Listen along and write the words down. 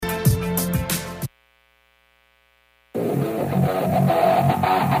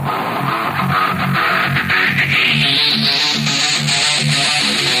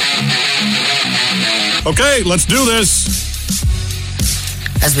Okay, let's do this.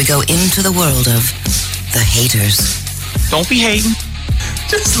 As we go into the world of the haters. Don't be hating.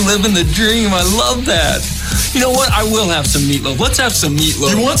 Just living the dream. I love that. You know what? I will have some meatloaf. Let's have some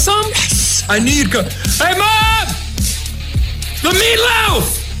meatloaf. You want some? Yes. I knew you'd go. Hey, Mom! The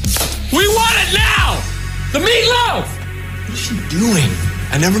meatloaf! We want it now! The meatloaf! What's she doing?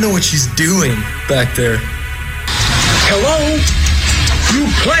 I never know what she's doing back there. Hello? You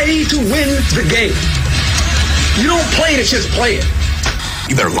play to win the game. You don't play to just play it.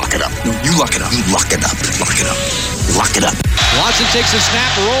 You better lock it up. You lock it up. You lock it up. Lock it up. Lock it up. Watson takes a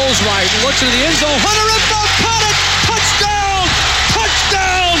snap, rolls right, looks into the end zone. Hunter in front, caught it! Touchdown!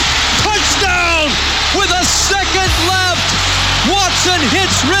 Touchdown! Touchdown! With a second left, Watson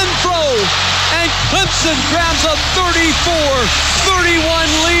hits Renfro, and Clemson grabs a 34-31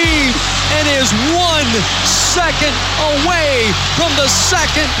 lead and is 1 second away from the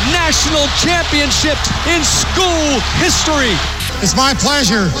second national championship in school history. It's my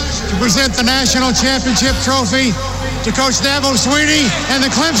pleasure to present the National Championship Trophy to Coach Dabo Swinney and the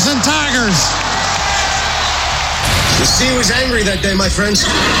Clemson Tigers. The sea was angry that day, my friends.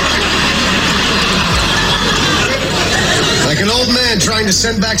 Like an old man trying to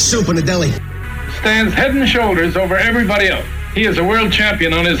send back soup in a deli. Stands head and shoulders over everybody else. He is a world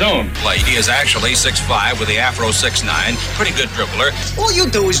champion on his own. He is actually 6'5" with the Afro 6'9". Pretty good dribbler. All you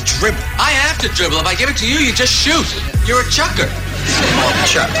do is dribble. I have to dribble. If I give it to you, you just shoot. You're a chucker.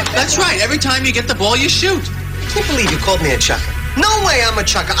 Chuck. That's right. Every time you get the ball, you shoot. I can't believe you called me a chucker. No way I'm a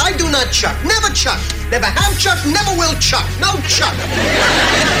chucker. I do not chuck. Never chuck. Never have chuck. Never will chuck. No chuck.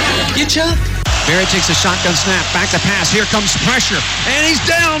 You chuck? Barrett takes a shotgun snap, back to pass. Here comes pressure, and he's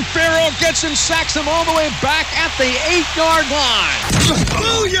down. Farrell gets him, sacks him all the way back at the 8-yard line.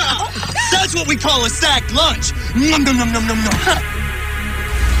 Booyah! That's what we call a sacked lunch. Nom, nom, nom, nom, nom, nom.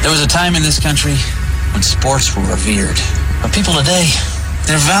 There was a time in this country when sports were revered. But people today,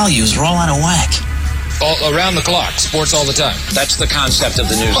 their values are all out of whack. All around the clock, sports all the time. That's the concept of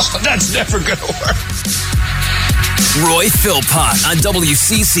the news. That's never gonna work. Roy Philpott on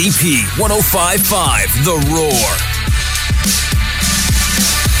WCCP 105.5 The Roar.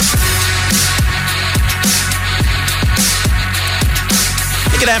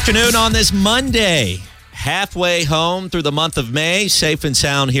 Good afternoon on this Monday. Halfway home through the month of May. Safe and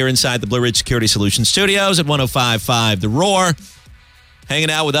sound here inside the Blue Ridge Security Solutions studios at 105.5 The Roar. Hanging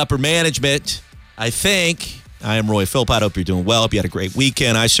out with upper management, I think. I am Roy Philpott. Hope you're doing well. Hope you had a great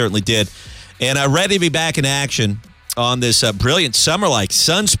weekend. I certainly did. And I'm ready to be back in action on this brilliant summer-like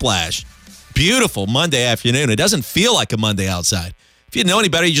sun splash. Beautiful Monday afternoon. It doesn't feel like a Monday outside. If you know any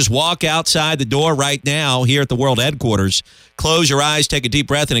better, you just walk outside the door right now here at the World Headquarters, close your eyes, take a deep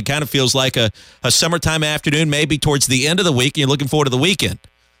breath, and it kind of feels like a summertime afternoon, maybe towards the end of the week, and you're looking forward to the weekend.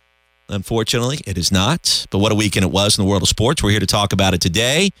 Unfortunately, it is not. But what a weekend it was in the world of sports. We're here to talk about it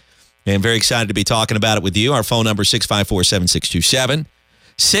today, and very excited to be talking about it with you. Our phone number is 654-7627.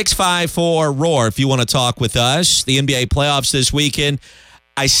 654-ROAR if you want to talk with us. The NBA playoffs this weekend.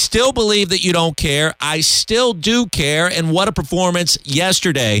 I still believe that you don't care. I still do care. And what a performance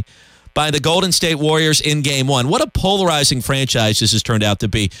yesterday by the Golden State Warriors in Game 1. What a polarizing franchise this has turned out to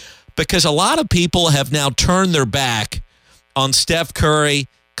be. Because a lot of people have now turned their back on Steph Curry,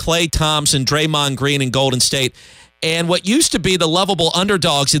 Klay Thompson, Draymond Green, and Golden State. And what used to be the lovable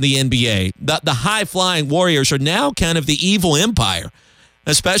underdogs in the NBA, the high-flying Warriors, are now kind of the evil empire,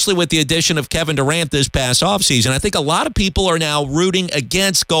 especially with the addition of Kevin Durant this past offseason. I think a lot of people are now rooting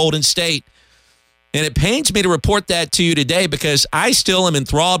against Golden State. And it pains me to report that to you today because I still am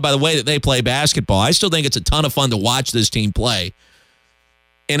enthralled by the way that they play basketball. I still think it's a ton of fun to watch this team play.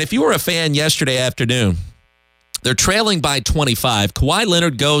 And if you were a fan yesterday afternoon, they're trailing by 25. Kawhi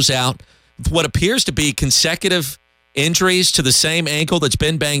Leonard goes out with what appears to be consecutive injuries to the same ankle that's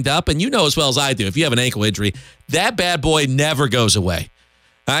been banged up. And you know as well as I do, if you have an ankle injury, that bad boy never goes away.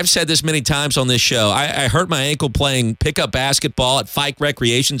 I've said this many times on this show. I hurt my ankle playing pickup basketball at Fike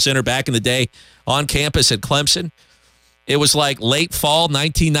Recreation Center back in the day on campus at Clemson. It was like late fall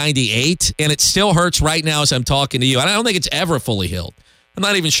 1998, and it still hurts right now as I'm talking to you. I don't think it's ever fully healed. I'm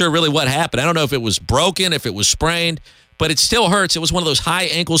not even sure really what happened. I don't know if it was broken, if it was sprained, but it still hurts. It was one of those high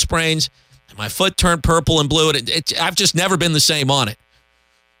ankle sprains. My foot turned purple and blue, and I've just never been the same on it.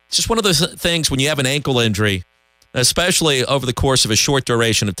 It's just one of those things when you have an ankle injury, especially over the course of a short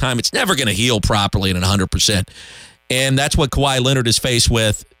duration of time, it's never going to heal properly at 100%. And that's what Kawhi Leonard is faced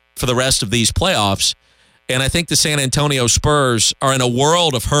with for the rest of these playoffs. And I think the San Antonio Spurs are in a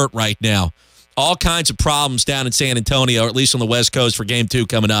world of hurt right now all kinds of problems down in San Antonio, or at least on the West Coast for Game 2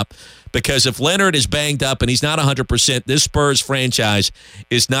 coming up. Because if Leonard is banged up and he's not 100%, this Spurs franchise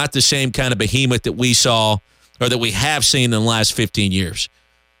is not the same kind of behemoth that we saw or that we have seen in the last 15 years.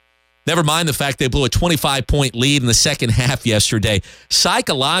 Never mind the fact they blew a 25-point lead in the second half yesterday.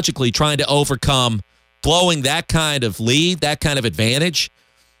 Psychologically trying to overcome blowing that kind of lead, that kind of advantage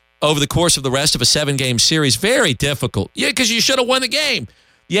over the course of the rest of a 7-game series, very difficult. Yeah, because you should have won the game.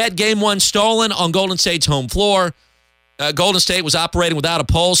 You had Game 1 stolen on Golden State's home floor. Golden State was operating without a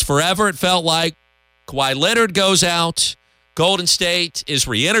pulse forever. It felt like Kawhi Leonard goes out. Golden State is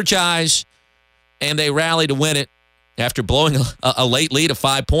re-energized, and they rally to win it after blowing a late lead of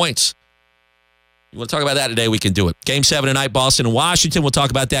 5 points. You want to talk about that today? We can do it. Game 7 tonight, Boston and Washington. We'll talk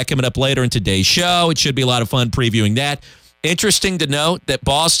about that coming up later in today's show. It should be a lot of fun previewing that. Interesting to note that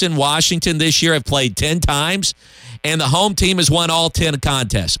Boston, Washington this year have played 10 times, and the home team has won all 10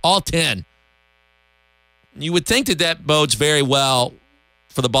 contests. All 10. You would think that bodes very well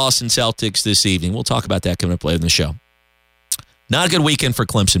for the Boston Celtics this evening. We'll talk about that coming up later in the show. Not a good weekend for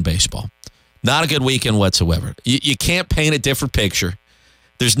Clemson baseball. Not a good weekend whatsoever. You can't paint a different picture.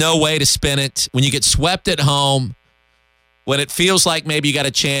 There's no way to spin it. When you get swept at home, when it feels like maybe you got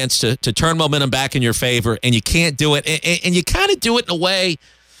a chance to turn momentum back in your favor, and you can't do it, and you kind of do it in a way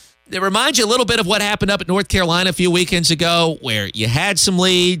that reminds you a little bit of what happened up at North Carolina a few weekends ago, where you had some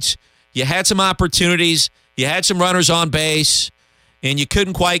leads, you had some opportunities, you had some runners on base, and you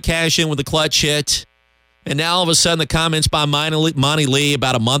couldn't quite cash in with the clutch hit. And now all of a sudden the comments by Monty Lee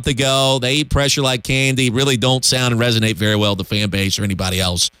about a month ago, they eat pressure like candy, really don't sound and resonate very well with the fan base or anybody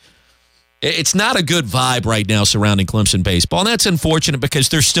else. It's not a good vibe right now surrounding Clemson baseball, and that's unfortunate because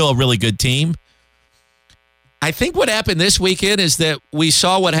they're still a really good team. I think what happened this weekend is that we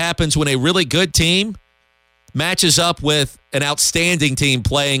saw what happens when a really good team matches up with an outstanding team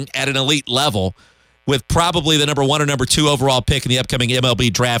playing at an elite level with probably the number 1 or number 2 overall pick in the upcoming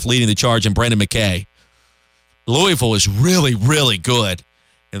MLB draft leading the charge in Brendan McKay. Louisville is really, really good,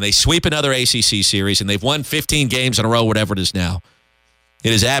 and they sweep another ACC series, and they've won 15 games in a row, whatever it is now.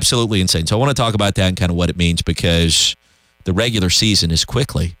 It is absolutely insane. So I want to talk about that and kind of what it means because the regular season is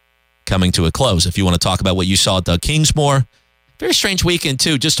quickly coming to a close. If you want to talk about what you saw at Doug Kingsmore, very strange weekend,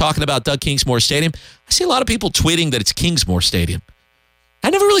 too, just talking about Doug Kingsmore Stadium. I see a lot of people tweeting that it's Kingsmore Stadium.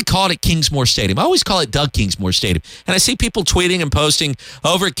 I never really called it Kingsmore Stadium. I always call it Doug Kingsmore Stadium. And I see people tweeting and posting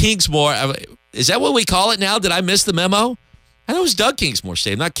over at Kingsmore. Is that what we call it now? Did I miss the memo? I thought it was Doug Kingsmore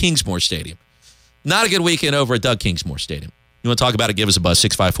Stadium, not Kingsmore Stadium. Not a good weekend over at Doug Kingsmore Stadium. You want to talk about it, give us a buzz,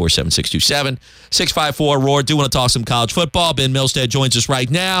 654-7627. 654-ROAR. Do want to talk some college football. Ben Milstead joins us right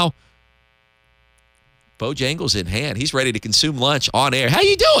now. Bojangles in hand. He's ready to consume lunch on air. How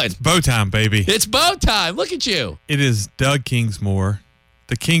you doing? Bow time, baby. It's bow time. Look at you. It is Doug Kingsmore.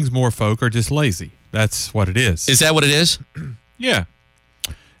 The Kingsmore folk are just lazy. That's what it is. Is that what it is? Yeah.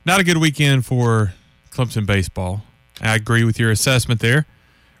 Not a good weekend for Clemson baseball. I agree with your assessment there.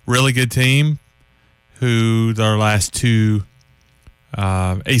 Really good team who their last 2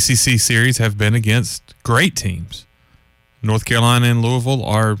 ACC series have been against great teams. North Carolina and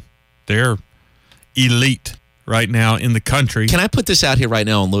Louisville they're elite right now in the country. Can I put this out here right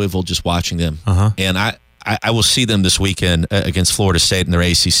now on Louisville, just watching them? And I will see them this weekend against Florida State in their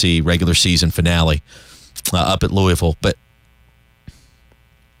ACC regular season finale up at Louisville. But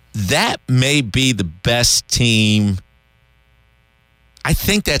that may be the best team. I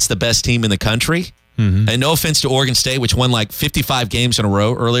think that's the best team in the country. Mm-hmm. And no offense to Oregon State, which won like 55 games in a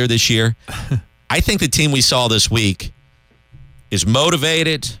row earlier this year. I think the team we saw this week is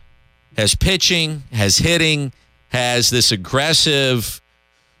motivated, has pitching, has hitting, has this aggressive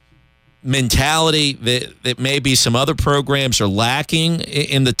mentality that maybe some other programs are lacking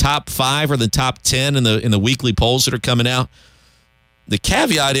in the top 5 or the top 10 in the weekly polls that are coming out. The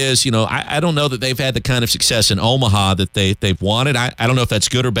caveat is, I don't know that they've had the kind of success in Omaha that they've wanted. I don't know if that's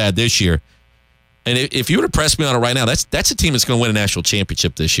good or bad this year. And if you were to press me on it right now, that's a team that's going to win a national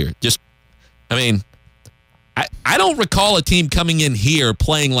championship this year. I don't recall a team coming in here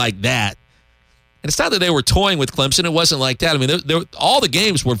playing like that. And it's not that they were toying with Clemson. It wasn't like that. I mean, all the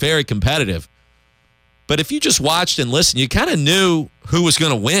games were very competitive. But if you just watched and listened, you kind of knew who was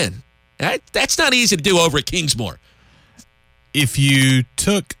going to win. That's not easy to do over at Kingsmore. If you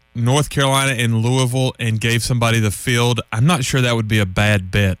took North Carolina and Louisville and gave somebody the field, I'm not sure that would be a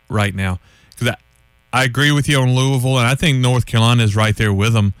bad bet right now. Because I agree with you on Louisville, and I think North Carolina is right there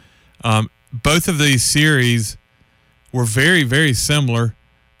with them. Both of these series were very, very similar.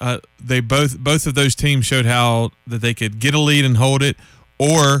 They both of those teams showed how that they could get a lead and hold it,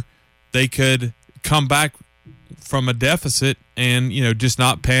 or they could come back from a deficit and just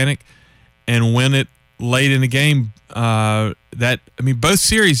not panic and win it late in the game. Both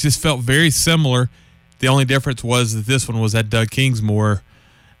series just felt very similar. The only difference was that this one was at Doug Kingsmore.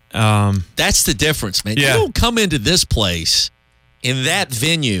 That's the difference, man. Yeah. You don't come into this place in that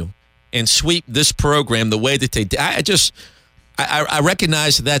venue and sweep this program the way that they did. I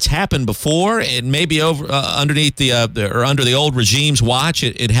recognize that that's happened before, and maybe over underneath or under the old regime's watch,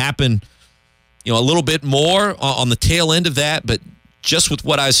 it happened, a little bit more on the tail end of that. But just with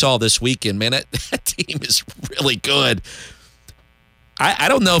what I saw this weekend, man, that team is really good. I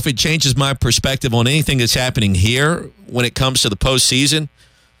don't know if it changes my perspective on anything that's happening here when it comes to the postseason,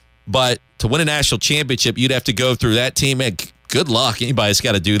 but to win a national championship, you'd have to go through that team. Man, good luck. Anybody's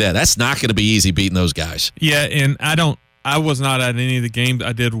got to do that. That's not going to be easy beating those guys. Yeah, and I was not at any of the games.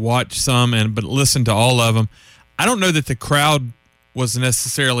 I did watch some, but listened to all of them. I don't know that the crowd was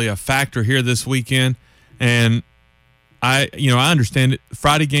necessarily a factor here this weekend, and I understand it.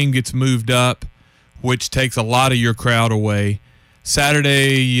 Friday game gets moved up, which takes a lot of your crowd away.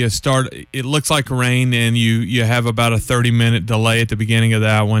 Saturday, it looks like rain, and you have about a 30-minute delay at the beginning of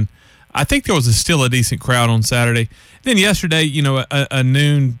that one. I think there was still a decent crowd on Saturday. Then yesterday, a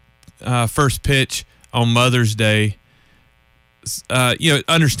noon first pitch on Mother's Day.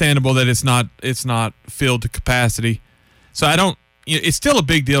 Understandable that it's not filled to capacity. So I don't. It's still a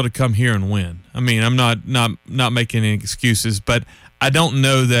big deal to come here and win. I mean, I'm not making any excuses, but I don't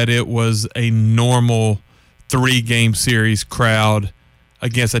know that it was a normal 3-game series crowd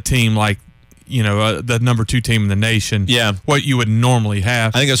against a team like the number 2 team in the nation. Yeah, what you would normally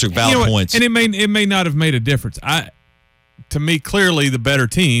have. I think those are valid points, and it may not have made a difference. To me, clearly the better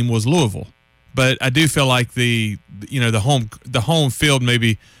team was Louisville, but I do feel like the home field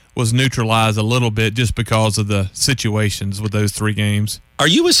maybe was neutralized a little bit just because of the situations with those 3 games. Are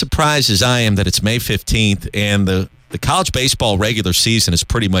you as surprised as I am that it's May 15th and the college baseball regular season is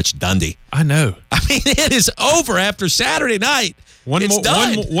pretty much Dundee? I know. I mean, it is over after Saturday night.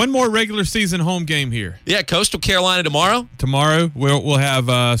 One more regular season home game here. Yeah, Coastal Carolina tomorrow. Tomorrow we'll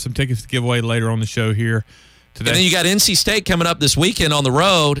have some tickets to give away later on the show here today. And then you got NC State coming up this weekend on the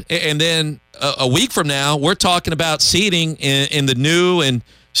road, and then a week from now we're talking about seeding in the new and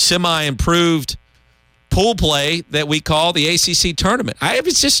semi-improved pool play that we call the ACC tournament.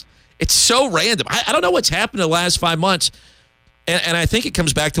 It's so random. I don't know what's happened in the last 5 months. And I think it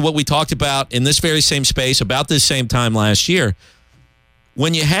comes back to what we talked about in this very same space about this same time last year.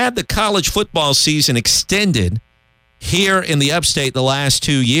 When you had the college football season extended here in the upstate the last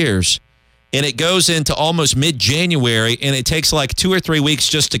 2 years, and it goes into almost mid-January, and it takes like 2 or 3 weeks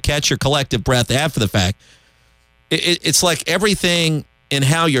just to catch your collective breath after the fact, it's like everything in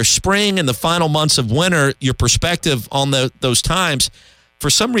how your spring and the final months of winter, your perspective on those times, for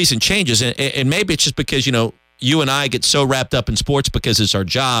some reason changes. And maybe it's just because, you and I get so wrapped up in sports because it's our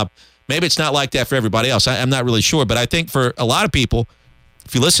job. Maybe it's not like that for everybody else. I'm not really sure. But I think for a lot of people,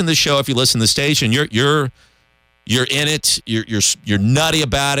 if you listen to the show, if you listen to the station, you're in it. You're nutty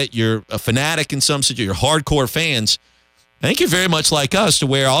about it. You're a fanatic in some sense. You're hardcore fans. I think you're very much like us, to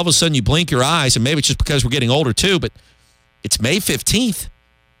where all of a sudden you blink your eyes, and maybe it's just because we're getting older too, but it's May 15th.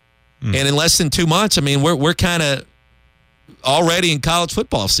 And in less than 2 months, I mean, we're kind of already in college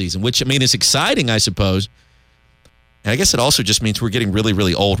football season, which, I mean, is exciting, I suppose. And I guess it also just means we're getting really,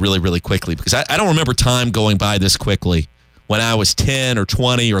 really old really, really quickly, because I don't remember time going by this quickly when I was 10 or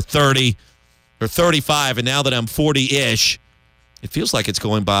 20 or 30 or 35, and now that I'm 40-ish, it feels like it's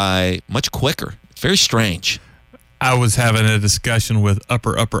going by much quicker. It's very strange. I was having a discussion with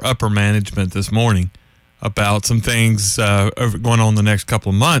upper management this morning about some things going on the next couple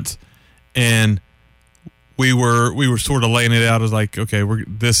of months, and we were sort of laying it out as like, okay,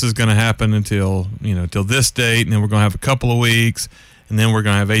 this is going to happen until this date, and then we're going to have a couple of weeks, and then we're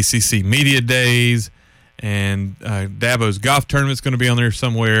going to have ACC media days, and Dabo's golf tournament's going to be on there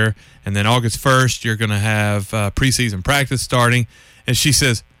somewhere, and then August 1st you're going to have preseason practice starting. And she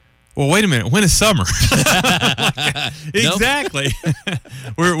says, well, wait a minute, when is summer? Exactly.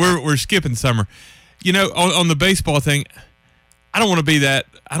 we're skipping summer. On the baseball thing, I don't want to be that.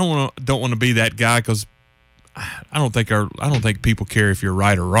 Don't want to be that guy, because I don't think people care if you're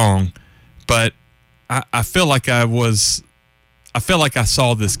right or wrong. But I feel like I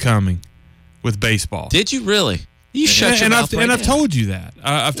saw this coming with baseball. Did you really? You shut your mouth right now. I've told you that.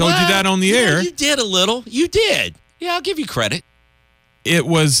 I've told you that on the air. You did a little. You did. Yeah, I'll give you credit. It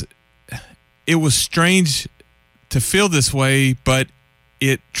was strange to feel this way, but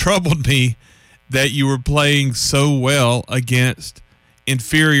it troubled me that you were playing so well against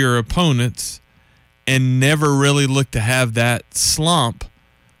inferior opponents and never really looked to have that slump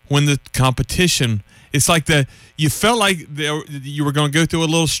when the competition. It's like you felt like you were going to go through a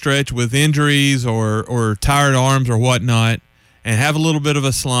little stretch with injuries or tired arms or whatnot, and have a little bit of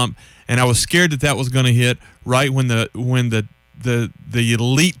a slump. And I was scared that was going to hit right when the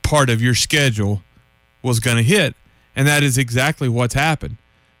elite part of your schedule was going to hit, and that is exactly what's happened.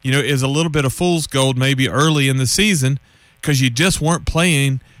 You know, is a little bit of fool's gold maybe early in the season because you just weren't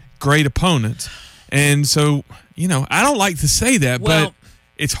playing great opponents. And so, you know, I don't like to say that, but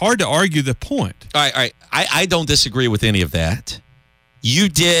it's hard to argue the point. All right. I don't disagree with any of that. You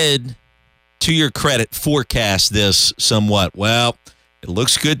did, to your credit, forecast this somewhat. Well, it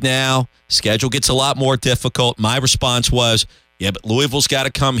looks good now. Schedule gets a lot more difficult. My response was, yeah, but Louisville's got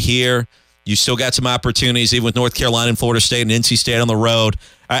to come here. You still got some opportunities, even with North Carolina and Florida State and NC State on the road.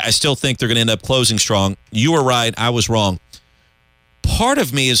 I still think they're going to end up closing strong. You were right. I was wrong. Part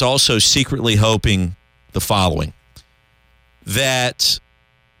of me is also secretly hoping the following, that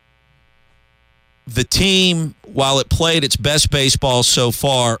the team, while it played its best baseball so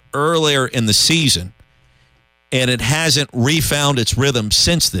far earlier in the season, and it hasn't refound its rhythm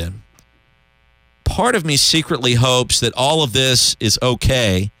since then, part of me secretly hopes that all of this is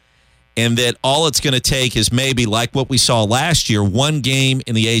okay and that all it's going to take is maybe, like what we saw last year, one game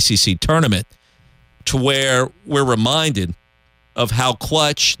in the ACC tournament to where we're reminded of how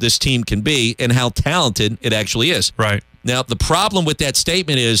clutch this team can be and how talented it actually is. Right. Now, the problem with that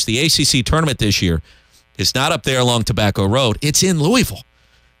statement is the ACC tournament this year is not up there along Tobacco Road. It's in Louisville.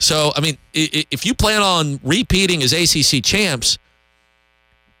 So, I mean, if you plan on repeating as ACC champs,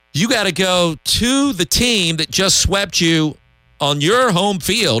 you got to go to the team that just swept you on your home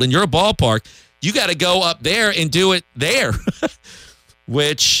field in your ballpark. You got to go up there and do it there,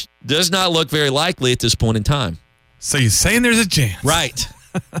 which does not look very likely at this point in time. So you're saying there's a chance. Right.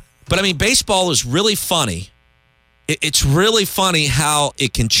 But, I mean, baseball is really funny. It's really funny how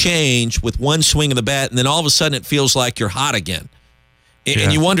it can change with one swing of the bat, and then all of a sudden it feels like you're hot again. Yeah.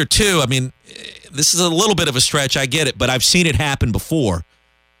 And you wonder, too, I mean, this is a little bit of a stretch, I get it, but I've seen it happen before.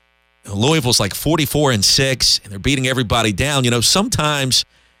 Louisville's like 44-6, and they're beating everybody down. You know, sometimes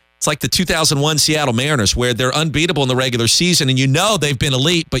it's like the 2001 Seattle Mariners where they're unbeatable in the regular season, and you know they've been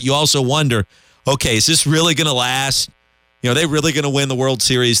elite, but you also wonder, okay, is this really going to last? You know, are they really going to win the World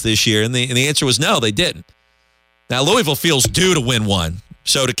Series this year? And the answer was no, they didn't. Now, Louisville feels due to win one.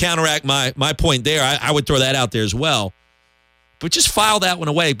 So to counteract my point there, I would throw that out there as well. But just file that one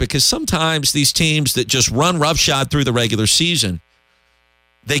away, because sometimes these teams that just run roughshod through the regular season,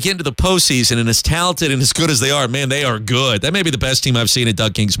 they get into the postseason, and as talented and as good as they are, man, they are good. That may be the best team I've seen at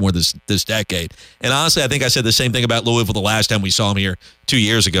Doug Kingsmore this decade. And honestly, I think I said the same thing about Louisville the last time we saw them here 2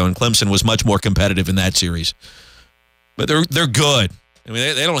 years ago, and Clemson was much more competitive in that series. But they're good. I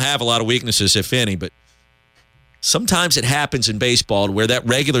mean, they don't have a lot of weaknesses, if any, but sometimes it happens in baseball where that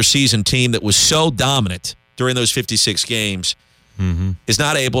regular season team that was so dominant during those 56 games is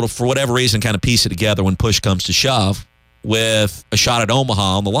not able to, for whatever reason, kind of piece it together when push comes to shove with a shot at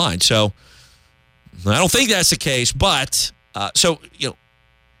Omaha on the line. So I don't think that's the case, but so, you know,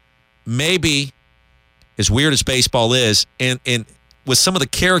 maybe as weird as baseball is, and with some of the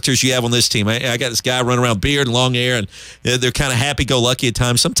characters you have on this team, I got this guy running around, beard and long hair, and they're kind of happy-go-lucky at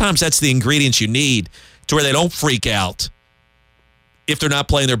times. Sometimes that's the ingredients you need to where they don't freak out if they're not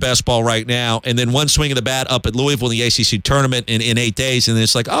playing their best ball right now. And then one swing of the bat up at Louisville in the ACC tournament in 8 days, and then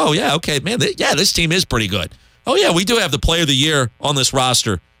it's like, oh, yeah, okay, man, this team is pretty good. Oh, yeah, we do have the player of the year on this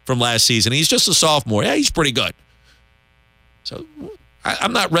roster from last season. He's just a sophomore. Yeah, he's pretty good. So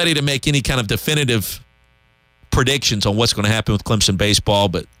I'm not ready to make any kind of definitive predictions on what's going to happen with Clemson baseball,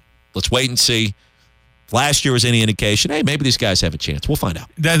 but let's wait and see. If last year was any indication, hey, maybe these guys have a chance. We'll find out.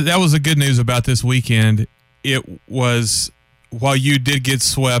 That was the good news about this weekend. It was, while you did get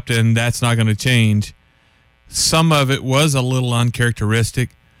swept, and that's not going to change, some of it was a little uncharacteristic.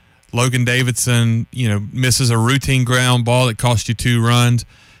 Logan Davidson, misses a routine ground ball that cost you 2 runs.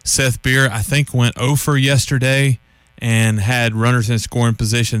 Seth Beer, I think, went 0 for yesterday and had runners in scoring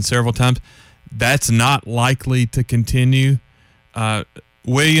position several times. That's not likely to continue.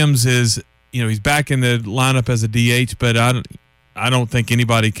 Williams is, he's back in the lineup as a DH, but I don't think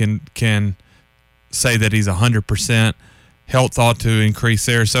anybody can say that he's 100%. Health ought to increase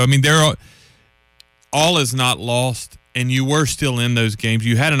there. So, I mean, all is not lost, and you were still in those games.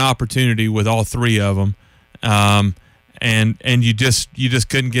 You had an opportunity with all 3 of them, and you just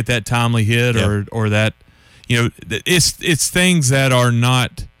couldn't get that timely hit or that, it's things that are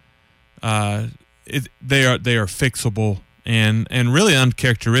not. They are fixable and really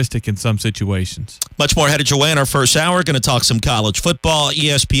uncharacteristic in some situations. Much more headed your way in our first hour. Going to talk some college football.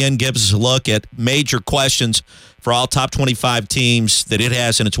 ESPN gives us a look at major questions for all top 25 teams that it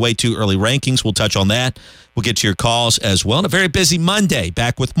has in its way too early rankings. We'll touch on that. We'll get to your calls as well. And a very busy Monday.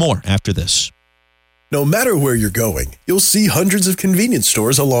 Back with more after this. No matter where you're going, you'll see hundreds of convenience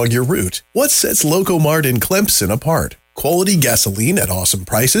stores along your route. What sets Locomart in Clemson apart? Quality gasoline at awesome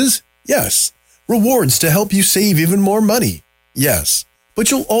prices? Yes. Rewards to help you save even more money? Yes. But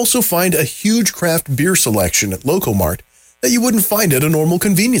you'll also find a huge craft beer selection at Locomart that you wouldn't find at a normal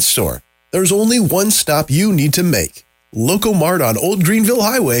convenience store. There's only one stop you need to make. Locomart on Old Greenville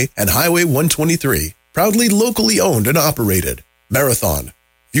Highway and Highway 123. Proudly locally owned and operated. Marathon.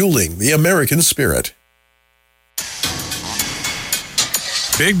 Fueling the American spirit.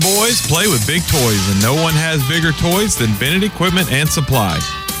 Big boys play with big toys, and no one has bigger toys than Bennett Equipment and Supply.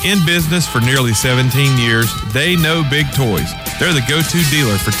 In business for nearly 17 years, they know big toys. They're the go-to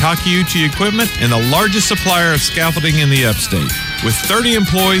dealer for Takeuchi equipment and the largest supplier of scaffolding in the upstate. With 30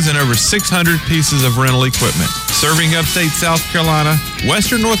 employees and over 600 pieces of rental equipment. Serving upstate South Carolina,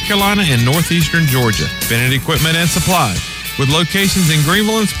 western North Carolina, and northeastern Georgia. Bennett Equipment and Supply. With locations in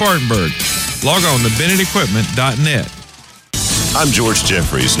Greenville and Spartanburg. Log on to BennettEquipment.net. I'm George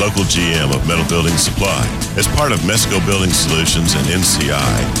Jeffries, local GM of Metal Building Supply. As part of Mesco Building Solutions and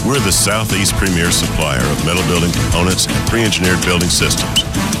NCI, we're the Southeast premier supplier of metal building components and pre-engineered building systems.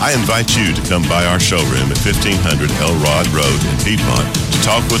 I invite you to come by our showroom at 1500 Elrod Road in Piedmont to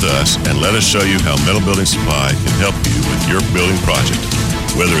talk with us and let us show you how Metal Building Supply can help you with your building project.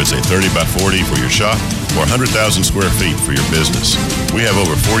 Whether it's a 30 by 40 for your shop or 100,000 square feet for your business, we have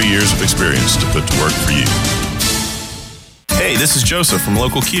over 40 years of experience to put to work for you. Hey, this is Joseph from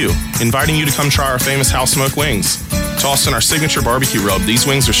Local Q, inviting you to come try our famous house smoked wings. Tossed in our signature barbecue rub, these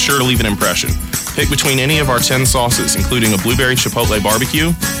wings are sure to leave an impression. Pick between any of our 10 sauces, including a blueberry chipotle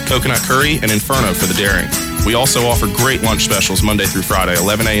barbecue, coconut curry, and inferno for the daring. We also offer great lunch specials Monday through Friday,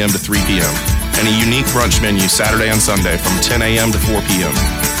 11 a.m. to 3 p.m., and a unique brunch menu Saturday and Sunday from 10 a.m. to 4 p.m.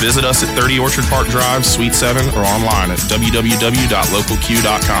 Visit us at 30 Orchard Park Drive, Suite 7, or online at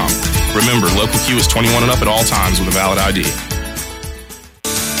www.localq.com. Remember, Local Q is 21 and up at all times with a valid ID.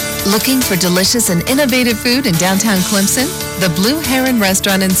 Looking for delicious and innovative food in downtown Clemson? The Blue Heron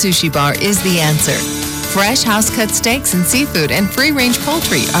Restaurant and Sushi Bar is the answer. Fresh house-cut steaks and seafood and free-range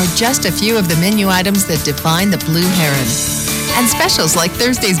poultry are just a few of the menu items that define the Blue Heron. And specials like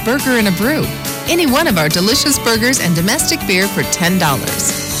Thursday's Burger and a Brew. Any one of our delicious burgers and domestic beer for $10.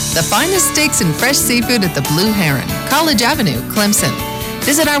 The finest steaks and fresh seafood at the Blue Heron, College Avenue, Clemson.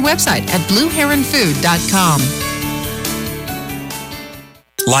 Visit our website at blueheronfood.com.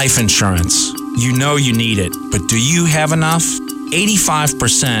 Life insurance. You know you need it, but do you have enough?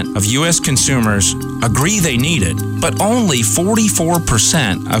 85% of U.S. consumers agree they need it, but only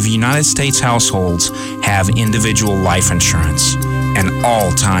 44% of United States households have individual life insurance, an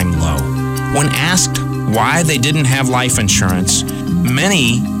all-time low. When asked why they didn't have life insurance,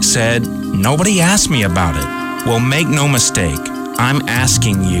 many said, "Nobody asked me about it." Well, make no mistake, I'm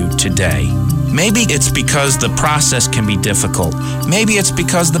asking you today. Maybe it's because the process can be difficult. Maybe it's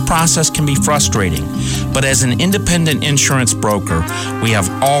because the process can be frustrating. But as an independent insurance broker, we have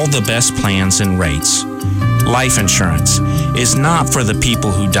all the best plans and rates. Life insurance is not for the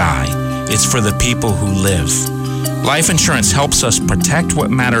people who die. It's for the people who live. Life insurance helps us protect what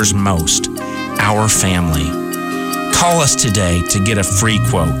matters most, our family. Call us today to get a free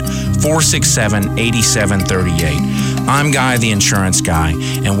quote, 467-8738. I'm Guy, the insurance guy,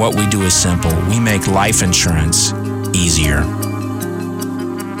 and what we do is simple. We make life insurance easier.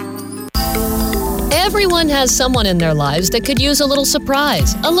 Everyone has someone in their lives that could use a little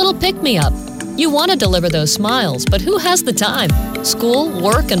surprise, a little pick-me-up. You want to deliver those smiles, but who has the time? School,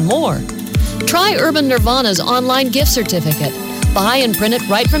 work, and more. Try Urban Nirvana's online gift certificate. Buy and print it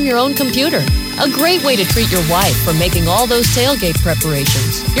right from your own computer. A great way to treat your wife for making all those tailgate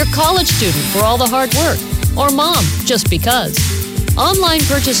preparations, your college student for all the hard work, or mom, just because. Online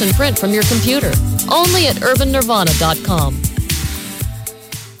purchase and print from your computer, only at urbannirvana.com.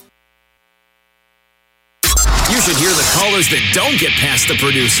 You should hear the callers that don't get past the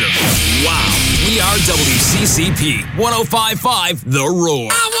producer. Wow. We are WCCP 105.5 The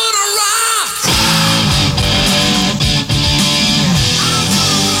Roar. I wanna rock!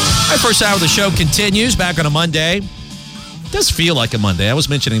 Our first hour of the show continues back on a Monday. It does feel like a Monday. I was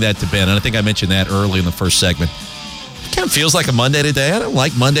mentioning that to Ben, and I think I mentioned that early in the first segment. It kind of feels like a Monday today. I don't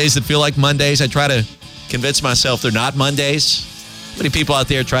like Mondays that feel like Mondays. I try to convince myself they're not Mondays. Many people out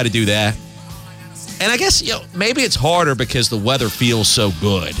there try to do that. And I guess, maybe it's harder because the weather feels so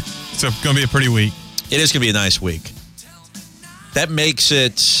good. It's going to be a pretty week. It is going to be a nice week. that makes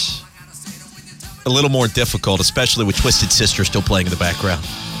it a little more difficult, especially with Twisted Sister still playing in the background.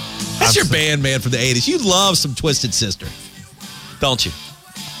 That's your band, man, from the 80s. You love some Twisted Sister, don't you?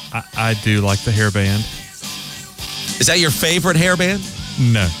 I do like the hair band. Is that your favorite hair band?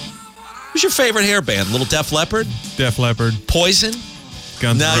 No. Who's your favorite hair band? Little Def Leppard? Def Leppard. Poison?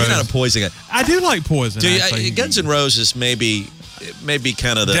 Guns no, N' Roses. You're not a Poison guy. I do like Poison. Guns N' Roses maybe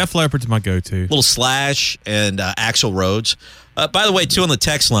kind of the... Def Leppard's my go-to. Little Slash and Axl Rhodes. By the way, too, on the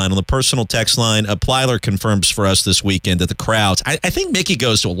text line, on the personal text line, Plyler confirms for us this weekend that the crowds... I think Mickey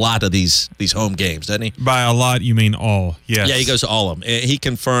goes to a lot of these home games, doesn't he? By a lot, you mean all. Yes. Yeah, he goes to all of them. He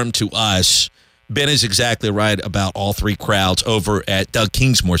confirmed to us... Ben is exactly right about all three crowds over at Doug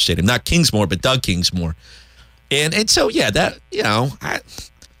Kingsmore Stadium. Not Kingsmore, but Doug Kingsmore. And so, yeah, that,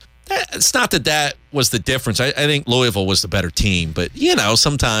 it's not that was the difference. I think Louisville was the better team. But,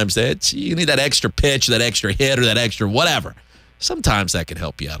 sometimes you need that extra pitch, that extra hit, or that extra whatever. Sometimes that can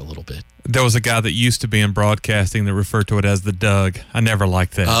help you out a little bit. There was a guy that used to be in broadcasting that referred to it as the Doug. I never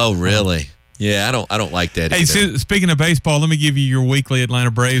liked that. Oh, really? Yeah, I don't like that either. Hey, speaking of baseball, let me give you your weekly Atlanta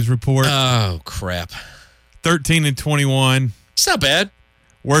Braves report. Oh, crap. 13-21. It's not bad.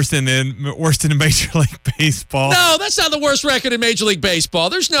 Worst in Major League Baseball. No, that's not the worst record in Major League Baseball.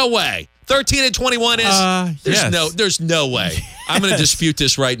 There's no way. 13-21 is there's no way. I'm going to dispute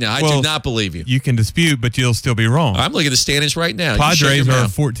this right now. I do not believe you. You can dispute, but you'll still be wrong. I'm looking at the standings right now. Padres are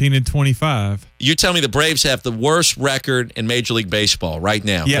 14-25. You tell me the Braves have the worst record in Major League Baseball right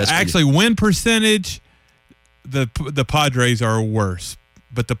now. Yeah, actually, win percentage, the Padres are worse.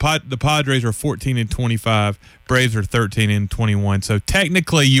 But the Padres are 14-25. Braves are 13-21. So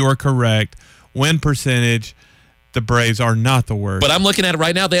technically, you are correct. Win percentage, the Braves are not the worst. But I'm looking at it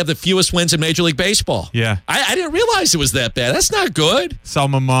right now. They have the fewest wins in Major League Baseball. Yeah. I didn't realize it was that bad. That's not good. Saw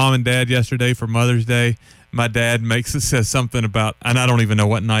my mom and dad yesterday for Mother's Day. My dad says something about, and I don't even know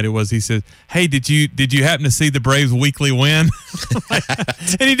what night it was. He says, "Hey, did you happen to see the Braves' weekly win?"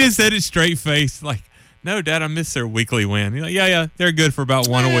 And he just said it straight faced, like, "No, Dad, I missed their weekly win." He's like, yeah, they're good for about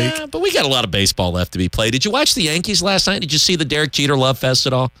one a week. But we got a lot of baseball left to be played. Did you watch the Yankees last night? Did you see the Derek Jeter Love Fest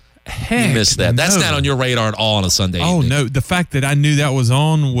at all? Heck, you missed that. That's not on your radar at all on a Sunday evening. No. The fact that I knew that was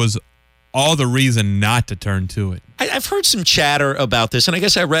on was all the reason not to turn to it. I've heard some chatter about this, and I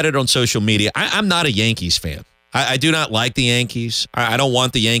guess I read it on social media. I'm not a Yankees fan. I do not like the Yankees. I don't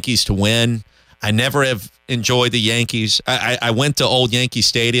want the Yankees to win. I never have enjoyed the Yankees. I went to Old Yankee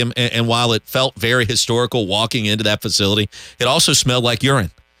Stadium, and while it felt very historical walking into that facility, it also smelled like urine.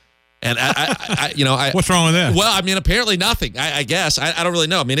 And what's wrong with that? Well, I mean, apparently nothing. I guess I don't really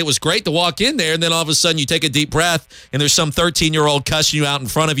know. I mean, it was great to walk in there, and then all of a sudden you take a deep breath, and there's some 13-year-old cussing you out in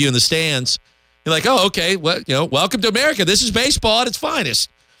front of you in the stands. You're like, oh, okay, well, welcome to America. This is baseball at its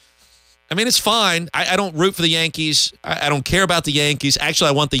finest. I mean, it's fine. I don't root for the Yankees. I don't care about the Yankees. Actually,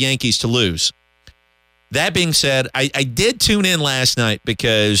 I want the Yankees to lose. That being said, I did tune in last night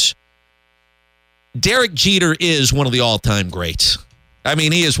because Derek Jeter is one of the all-time greats. I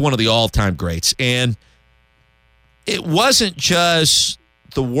mean, he is one of the all-time greats. And it wasn't just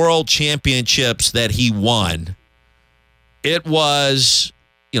the world championships that he won. It was,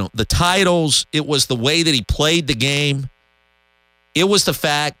 the titles. It was the way that he played the game. It was the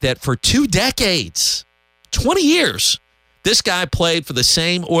fact that for 2 decades, 20 years, this guy played for the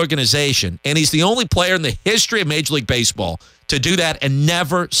same organization, and he's the only player in the history of Major League Baseball to do that and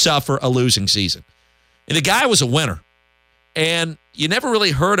never suffer a losing season. And the guy was a winner. And you never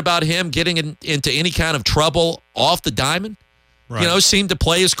really heard about him getting into any kind of trouble off the diamond. Right. Seemed to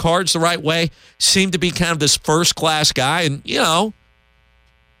play his cards the right way, seemed to be kind of this first-class guy. And,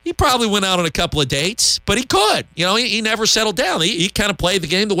 he probably went out on a couple of dates, but he could. He never settled down. He kind of played the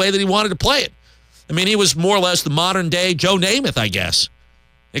game the way that he wanted to play it. I mean, he was more or less the modern-day Joe Namath, I guess,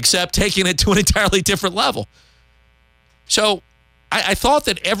 except taking it to an entirely different level. So I thought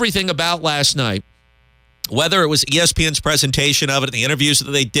that everything about last night, whether it was ESPN's presentation of it, the interviews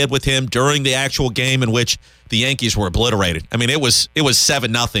that they did with him during the actual game in which the Yankees were obliterated. I mean, it was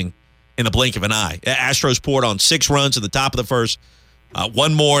 7-0 in the blink of an eye. Astros poured on 6 runs in the top of the first,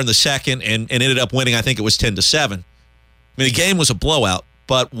 1 more in the second, and ended up winning, I think it was 10-7. I mean, the game was a blowout,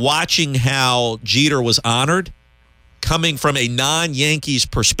 but watching how Jeter was honored coming from a non-Yankees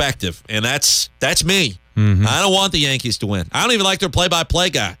perspective, and that's me. Mm-hmm. I don't want the Yankees to win. I don't even like their play-by-play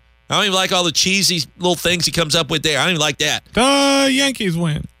guy. I don't even like all the cheesy little things he comes up with there. I don't even like that. The Yankees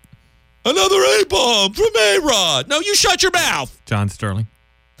win. Another A-bomb from A-Rod. No, you shut your mouth. John Sterling.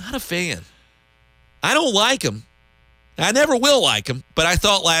 Not a fan. I don't like him. I never will like him, but I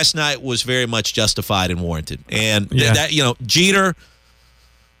thought last night was very much justified and warranted. And Jeter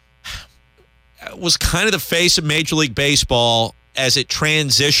was kind of the face of Major League Baseball as it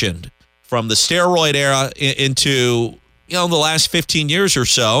transitioned from the steroid era into, the last 15 years or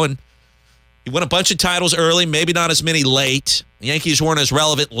so. And he won a bunch of titles early, maybe not as many late. The Yankees weren't as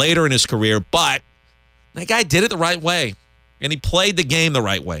relevant later in his career, but that guy did it the right way. And he played the game the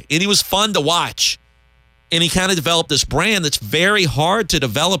right way. And he was fun to watch. And he kind of developed this brand that's very hard to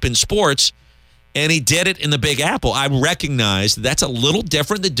develop in sports. And he did it in the Big Apple. I recognize that's a little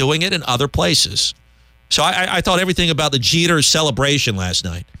different than doing it in other places. So I thought everything about the Jeter celebration last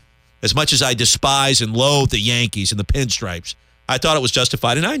night, as much as I despise and loathe the Yankees and the pinstripes, I thought it was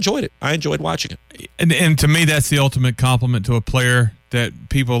justified, and I enjoyed it. I enjoyed watching it. And to me, that's the ultimate compliment to a player, that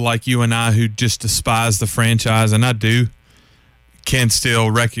people like you and I who just despise the franchise, and I do, can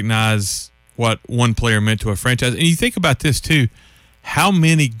still recognize what one player meant to a franchise. And you think about this, too. How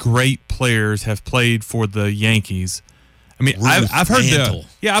many great players have played for the Yankees? I mean, I've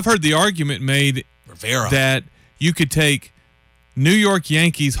heard the argument made Rivera, that you could take New York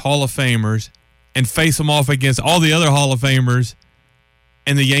Yankees Hall of Famers and face them off against all the other Hall of Famers,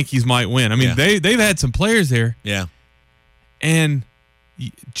 and the Yankees might win. I mean, they've had some players there. Yeah. And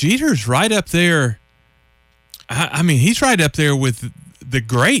Jeter's right up there. I mean, he's right up there with the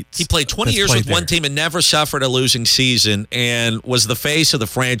greats. He played 20 years with one team and never suffered a losing season and was the face of the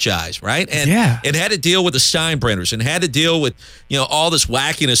franchise, right? And had to deal with the Steinbrenners and had to deal with, all this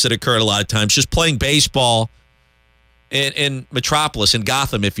wackiness that occurred a lot of times, just playing baseball in Metropolis, in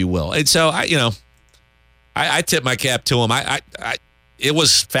Gotham, if you will. And so, I tip my cap to him. It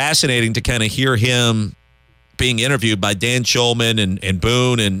was fascinating to kind of hear him being interviewed by Dan Shulman and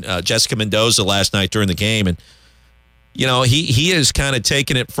Boone and Jessica Mendoza last night during the game. And, he has kind of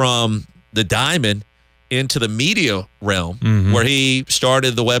taken it from the diamond into the media realm, where he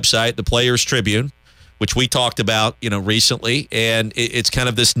started the website, the Players Tribune, which we talked about, recently. And it's kind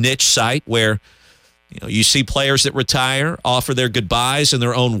of this niche site where, you see players that retire offer their goodbyes in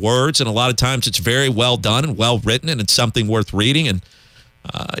their own words, and a lot of times it's very well done and well written, and it's something worth reading. And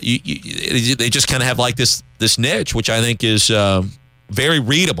they just kind of have like this niche, which I think is very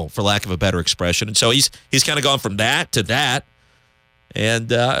readable, for lack of a better expression. And so he's kind of gone from that to that,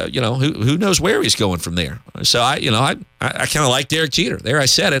 and who knows where he's going from there. So I kind of like Derek Jeter. There, I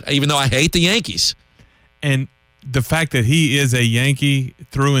said it, even though I hate the Yankees. And the fact that he is a Yankee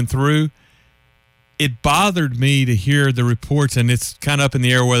through and through. It bothered me to hear the reports, and it's kind of up in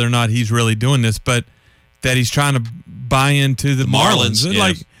the air whether or not he's really doing this, but that he's trying to buy into the Marlins. Yeah.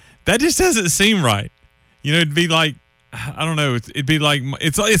 Like, that just doesn't seem right. It'd be like, I don't know. It'd be like,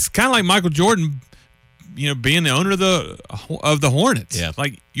 it's kind of like Michael Jordan, being the owner of the Hornets. Yeah.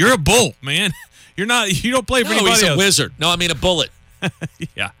 Like, you're a bull, man. You don't play for anybody else. He's a wizard. No, I mean a bullet.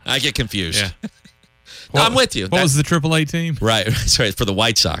 Yeah. I get confused. Yeah. No, I'm with you. What was the AAA team? Right. That's right. For the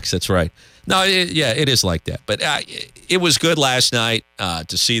White Sox. That's right. No, it is like that. But it was good last night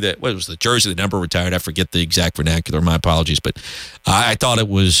to see that. What was the jersey? The number retired. I forget the exact vernacular. My apologies. But I thought it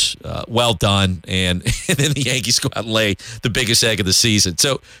was well done. And then the Yankees go out and lay the biggest egg of the season.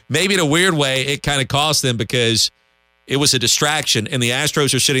 So maybe in a weird way, it kind of cost them because it was a distraction. And the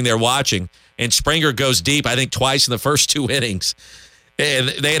Astros are sitting there watching. And Springer goes deep, I think, twice in the first 2 innings. And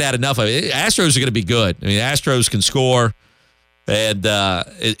they had enough of it. Astros are going to be good. I mean, Astros can score. And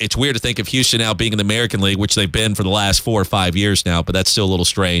it's weird to think of Houston now being in the American League, which they've been for the last 4 or 5 years now, but that's still a little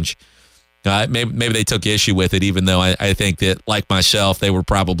strange. Maybe they took issue with it, even though I think that, like myself, they were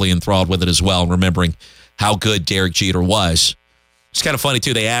probably enthralled with it as well, remembering how good Derek Jeter was. It's kind of funny,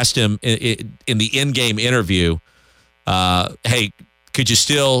 too. They asked him in the in-game interview, hey, could you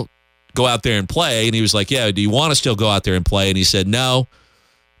still go out there and play? And he was like, yeah, do you want to still go out there and play? And he said, no.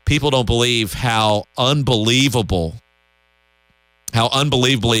 People don't believe how unbelievably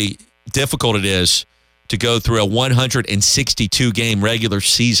difficult it is to go through a 162-game regular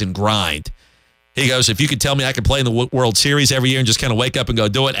season grind. He goes, if you could tell me I could play in the World Series every year and just kind of wake up and go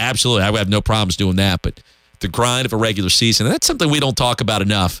do it, absolutely. I would have no problems doing that. But the grind of a regular season, and that's something we don't talk about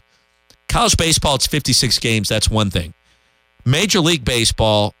enough. College baseball, it's 56 games. That's one thing. Major League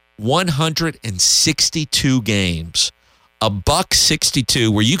Baseball, 162 games. $162,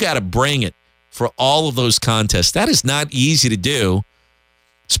 where you got to bring it for all of those contests. That is not easy to do,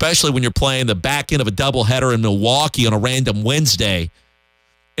 especially when you're playing the back end of a doubleheader in Milwaukee on a random Wednesday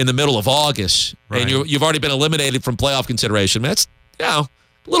in the middle of August. Right. And you've already been eliminated from playoff consideration. That's, a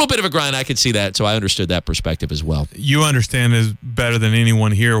little bit of a grind. I could see that, so I understood that perspective as well. You understand as better than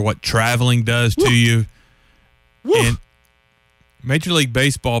anyone here what traveling does to you. Woo. And Major League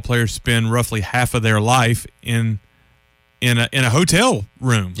Baseball players spend roughly half of their life in a hotel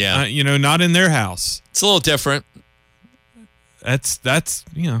room. Yeah. Not in their house. It's a little different. That's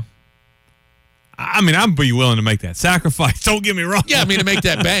I mean, I'd be willing to make that sacrifice. Don't get me wrong. Yeah, I mean, to make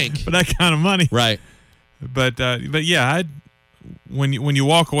that bank. For that kind of money. Right. But yeah, when you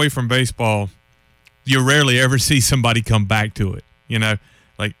walk away from baseball, you rarely ever see somebody come back to it. You know,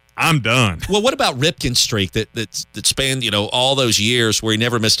 like, I'm done. Well, what about Ripken's streak that spanned, all those years where he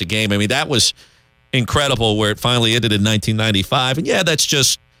never missed a game? I mean, that was incredible where it finally ended in 1995. And, yeah, that's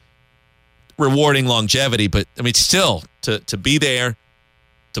just rewarding longevity. But, I mean, still, to be there,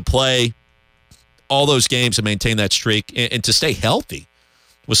 to play all those games and maintain that streak and to stay healthy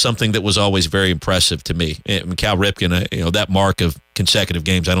was something that was always very impressive to me. And Cal Ripken, that mark of consecutive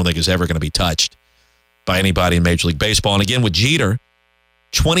games I don't think is ever going to be touched by anybody in Major League Baseball. And again, with Jeter,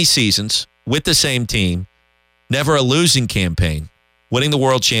 20 seasons with the same team, never a losing campaign, winning the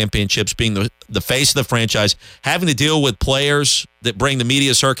World Championships, being the face of the franchise, having to deal with players that bring the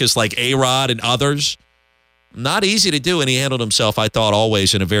media circus like A-Rod and others. Not easy to do, and he handled himself, I thought,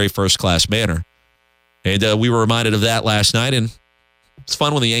 always in a very first-class manner. And we were reminded of that last night, and it's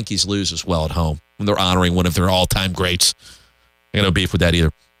fun when the Yankees lose as well at home, when they're honoring one of their all-time greats. I got no beef with that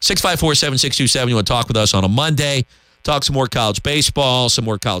either. 654-7627, you want to talk with us on a Monday, talk some more college baseball, some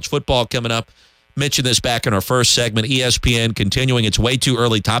more college football coming up. Mentioned this back in our first segment, ESPN continuing its way too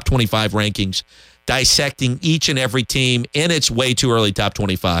early top 25 rankings, dissecting each and every team in its way too early top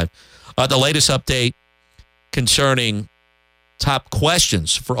 25. The latest update concerning top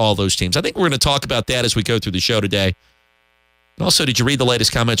questions for all those teams. I think we're going to talk about that as we go through the show today. And also, did you read the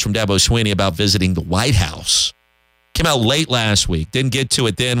latest comments from Dabo Swinney about visiting the White House? Came out late last week. Didn't get to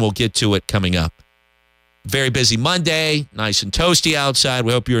it then. We'll get to it coming up. Very busy Monday. Nice and toasty outside.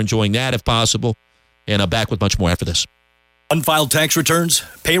 We hope you're enjoying that if possible. And I'm back with much more after this. Unfiled tax returns,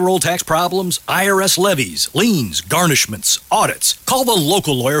 payroll tax problems, IRS levies, liens, garnishments, audits. Call the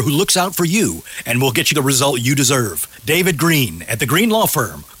local lawyer who looks out for you, and we'll get you the result you deserve. David Green at the Green Law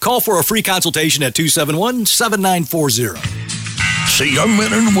Firm. Call for a free consultation at 271-7940. See young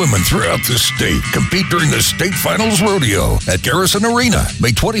men and women throughout the state compete during the State Finals Rodeo at Garrison Arena,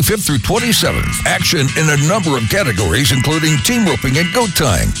 May 25th through 27th. Action in a number of categories, including team roping and goat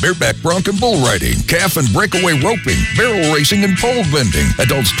tying, bareback bronc and bull riding, calf and breakaway roping, barrel racing and pole bending.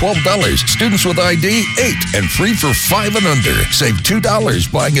 Adults $12, students with ID $8, and free for 5 and under. Save $2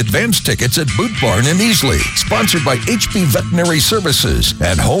 buying advance tickets at Boot Barn in Easley. Sponsored by HB Veterinary Services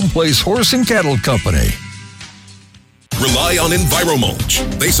and Home Place Horse and Cattle Company. Rely on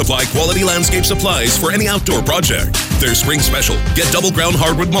EnviroMulch. They supply quality landscape supplies for any outdoor project. Their spring special, get double ground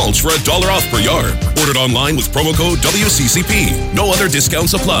hardwood mulch for $1 off per yard. Ordered online with promo code WCCP. No other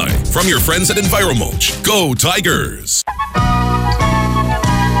discounts apply. From your friends at EnviroMulch. Go Tigers!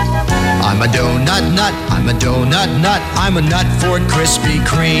 I'm a donut nut. I'm a donut nut. I'm a nut for Krispy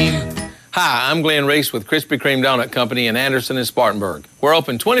Kreme. Hi, I'm Glenn Reese with Krispy Kreme Donut Company in Anderson and Spartanburg. We're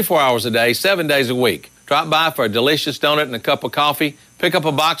open 24 hours a day, 7 days a week. Drop by for a delicious donut and a cup of coffee. Pick up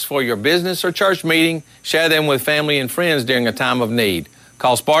a box for your business or church meeting. Share them with family and friends during a time of need.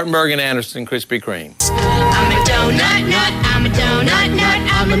 Call Spartanburg and Anderson Krispy Kreme. I'm a donut nut. I'm a donut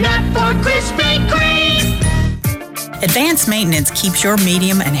nut. I'm a nut for Krispy Kreme. Advanced Maintenance keeps your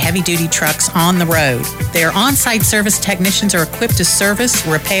medium and heavy-duty trucks on the road. Their on-site service technicians are equipped to service,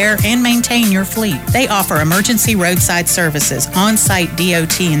 repair, and maintain your fleet. They offer emergency roadside services, on-site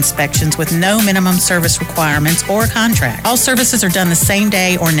DOT inspections with no minimum service requirements or contract. All services are done the same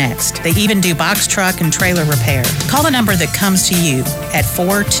day or next. They even do box truck and trailer repair. Call the number that comes to you at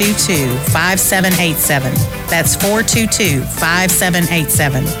 422-5787. That's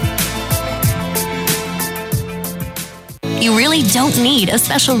 422-5787. You really don't need a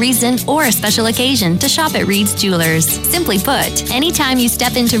special reason or a special occasion to shop at Reed's Jewelers. Simply put, anytime you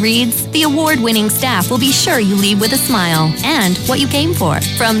step into Reed's, the award-winning staff will be sure you leave with a smile and what you came for.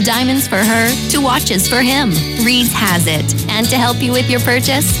 From diamonds for her to watches for him, Reed's has it. And to help you with your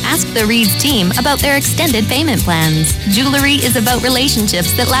purchase, ask the Reed's team about their extended payment plans. Jewelry is about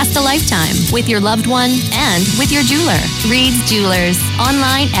relationships that last a lifetime with your loved one and with your jeweler. Reed's Jewelers.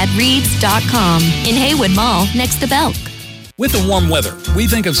 Online at reeds.com. In Haywood Mall, next to Belk. With the warm weather, we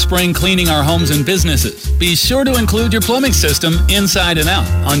think of spring cleaning our homes and businesses. Be sure to include your plumbing system inside and out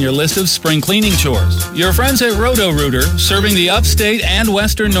on your list of spring cleaning chores. Your friends at Roto-Rooter, serving the upstate and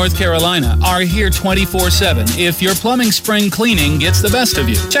western North Carolina, are here 24/7 if your plumbing spring cleaning gets the best of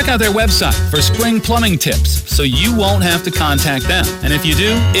you. Check out their website for spring plumbing tips so you won't have to contact them. And if you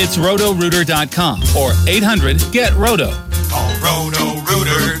do, it's rotorooter.com or 800-GET-ROTO. Call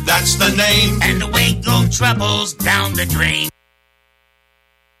Roto-Rooter, that's the name. And away go troubles down the drain.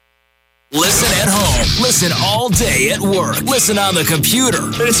 Listen at home. Listen all day at work. Listen on the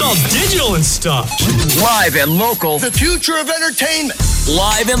computer. It's all digital and stuff. Live and local. The future of entertainment.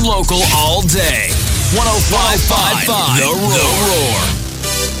 Live and local all day. 105.5 The Roar.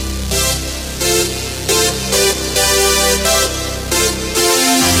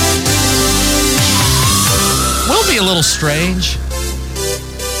 Will be a little strange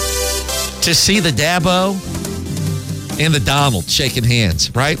to see the Dabo and the Donald shaking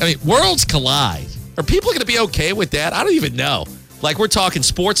hands, right? I mean, worlds collide. Are people going to be okay with that? I don't even know. Like, we're talking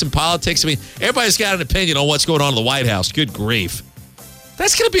sports and politics. I mean, everybody's got an opinion on what's going on in the White House. Good grief.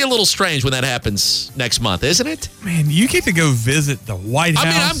 That's going to be a little strange when that happens next month, isn't it? Man, you get to go visit the White House. I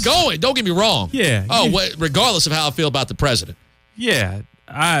mean, I'm going. Don't get me wrong. Yeah. Regardless of how I feel about the president. Yeah.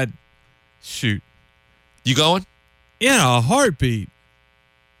 Shoot. You going? In a heartbeat.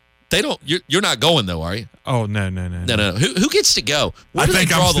 They don't. You're not going, though, are you? Oh, no. No. Who gets to go? Where do they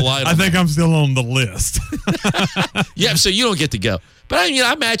draw the line? I think I'm still on the list. Yeah, so you don't get to go. But I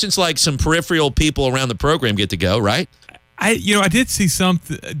imagine it's like some peripheral people around the program get to go, right? I did see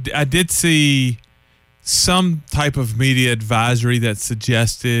something. I did see some type of media advisory that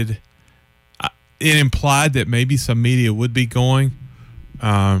suggested it implied that maybe some media would be going.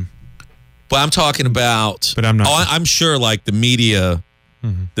 But I'm talking about. But I'm not. I'm sure, like the media.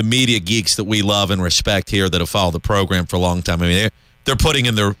 Mm-hmm. The media geeks that we love and respect here that have followed the program for a long time. I mean, they're putting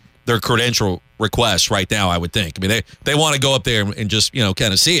in their credential requests right now, I would think. I mean, they want to go up there and just,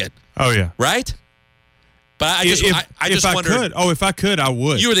 kind of see it. Oh, yeah. Right? But I just wondered. If I could, I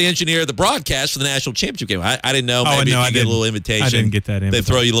would. You were the engineer of the broadcast for the national championship game. I didn't know. Maybe if you get a little invitation. I didn't get that invitation.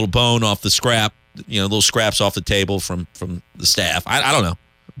 They throw you a little bone off the scrap, little scraps off the table from the staff. I don't know.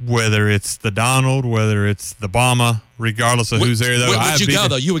 Whether it's the Donald, whether it's the Obama, regardless of who's there, though. Would you go,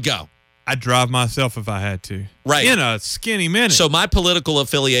 though? You would go. I'd drive myself if I had to. Right. In a skinny minute. So my political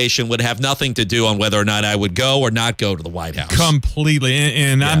affiliation would have nothing to do on whether or not I would go or not go to the White House. Completely.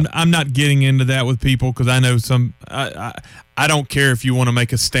 And yeah. I'm not getting into that with people because I know some I don't care if you want to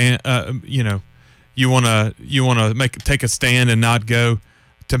make a stand, you want to take a stand and not go.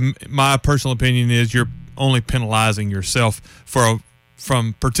 My personal opinion is you're only penalizing yourself from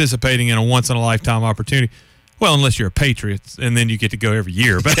participating in a once-in-a-lifetime opportunity. Well, unless you're a Patriot, and then you get to go every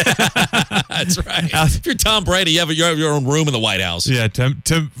year. But that's right. If you're Tom Brady, you have your own room in the White House. Yeah,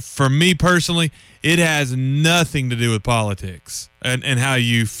 for me personally, it has nothing to do with politics and how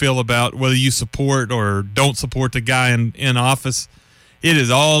you feel about whether you support or don't support the guy in office. It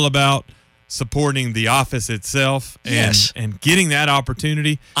is all about supporting the office itself and getting that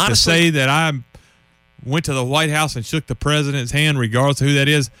opportunity. Honestly, to say that I went to the White House and shook the president's hand, regardless of who that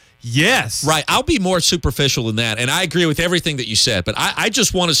is. Yes. Right. I'll be more superficial than that. And I agree with everything that you said. But I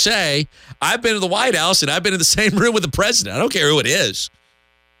just want to say I've been to the White House and I've been in the same room with the president. I don't care who it is.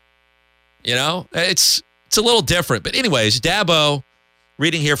 It's a little different. But anyways, Dabo,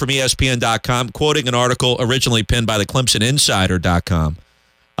 reading here from ESPN.com, quoting an article originally penned by the ClemsonInsider.com.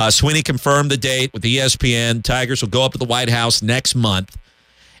 Sweeney confirmed the date with ESPN. Tigers will go up to the White House next month.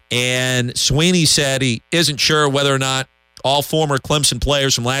 And Sweeney said he isn't sure whether or not all former Clemson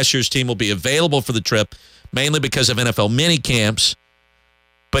players from last year's team will be available for the trip, mainly because of NFL mini camps.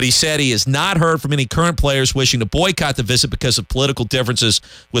 But he said he has not heard from any current players wishing to boycott the visit because of political differences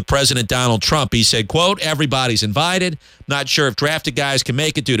with President Donald Trump. He said, quote, everybody's invited. Not sure if drafted guys can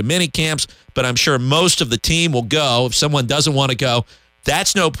make it due to mini camps, but I'm sure most of the team will go. If someone doesn't want to go,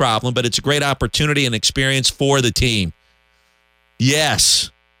 that's no problem, but it's a great opportunity and experience for the team.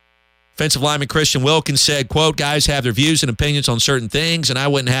 Yes. Offensive lineman Christian Wilkins said, quote, guys have their views and opinions on certain things, and I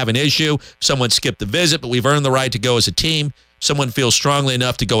wouldn't have an issue. Someone skipped the visit, but we've earned the right to go as a team. Someone feels strongly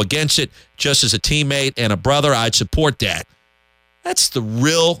enough to go against it. Just as a teammate and a brother, I'd support that. That's the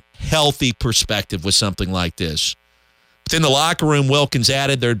real healthy perspective with something like this. Within the locker room, Wilkins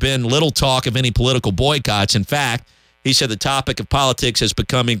added there had been little talk of any political boycotts. In fact, he said the topic of politics has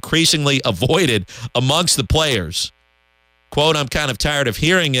become increasingly avoided amongst the players. Quote, I'm kind of tired of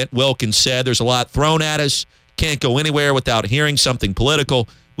hearing it, Wilkins said. There's a lot thrown at us. Can't go anywhere without hearing something political.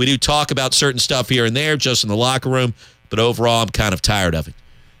 We do talk about certain stuff here and there just in the locker room, but overall I'm kind of tired of it.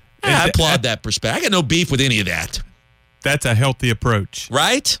 I applaud that perspective. I got no beef with any of that. That's a healthy approach.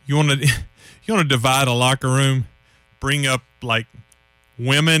 Right? You want to divide a locker room, bring up like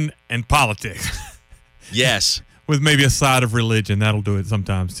women and politics. Yes. With maybe a side of religion. That'll do it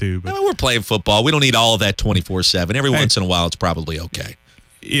sometimes, too. But we're playing football. We don't need all of that 24/7. Every once in a while, it's probably okay.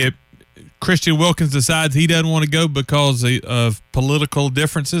 If Christian Wilkins decides he doesn't want to go because of political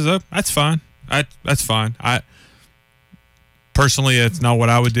differences, that's fine. That's fine. Personally, it's not what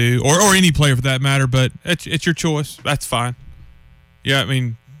I would do, or any player for that matter, but it's your choice. That's fine. Yeah, I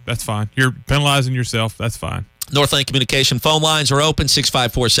mean, that's fine. You're penalizing yourself. That's fine. Northland Communication phone lines are open,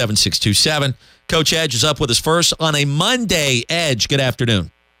 654-7627. Coach Edge is up with us first on a Monday. Edge, good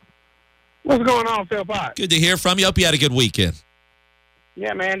afternoon. What's going on, Phil Potts? Good to hear from you. Hope you had a good weekend.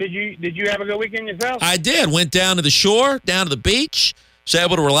 Yeah, man. Did you have a good weekend yourself? I did. Went down to the shore, down to the beach. Was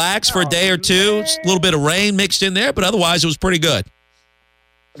able to relax for a day or two. A little bit of rain mixed in there, but otherwise it was pretty good.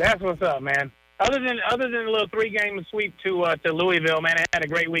 That's what's up, man. Other than a little 3-game sweep to Louisville, man, I had a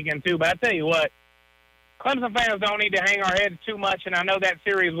great weekend too. But I tell you what, Clemson fans don't need to hang our heads too much. And I know that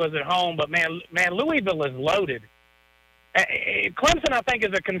series was at home, but man, Louisville is loaded. Clemson, I think,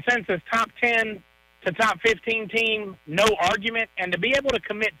 is a consensus top 10 to top 15 team, no argument. And to be able to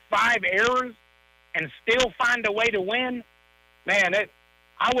commit 5 errors and still find a way to win, man,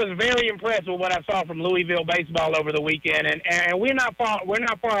 I was very impressed with what I saw from Louisville baseball over the weekend. And we're not far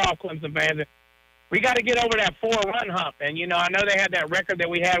off, Clemson fans. We got to get over that 4-run hump. And, you know, I know they had that record that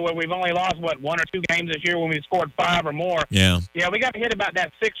we had where we've only lost, 1 or 2 games this year when we scored 5 or more. Yeah. Yeah, we got to hit about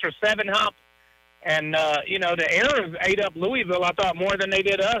that 6 or 7 hump. And, you know, the errors ate up Louisville, I thought, more than they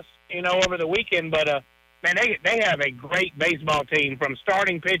did us, you know, over the weekend. But, man, they have a great baseball team from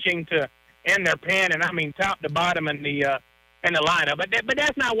starting pitching to in their pen, and, I mean, top to bottom in the lineup. But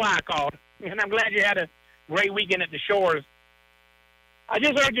that's not why I called. And I'm glad you had a great weekend at the Shores. I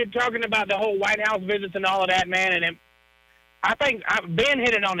just heard you talking about the whole White House visits and all of that, man, and I think Ben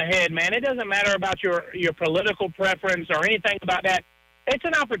hit it on the head, man. It doesn't matter about your political preference or anything about that. It's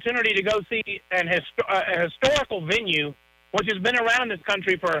an opportunity to go see a historical venue, which has been around this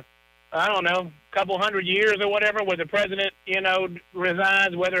country for, I don't know, a couple hundred years or whatever, where the president, you know,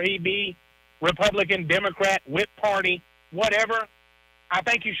 resides, whether he be Republican, Democrat, whip party, whatever. I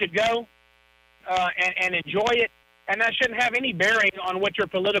think you should go and enjoy it. And that shouldn't have any bearing on what your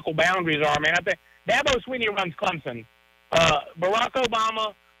political boundaries are, man. I think Dabo Swinney runs Clemson. Barack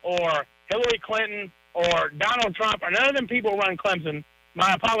Obama or Hillary Clinton or Donald Trump, or none of them people run Clemson.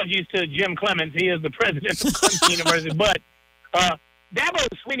 My apologies to Jim Clemens. He is the president of Clemson University. But Dabo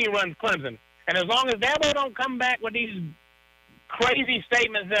Swinney runs Clemson. And as long as Dabo don't come back with these crazy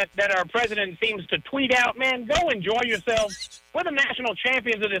statements that our president seems to tweet out, man, go enjoy yourselves. We're the national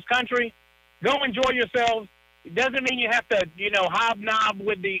champions of this country. Go enjoy yourselves. It doesn't mean you have to, you know, hobnob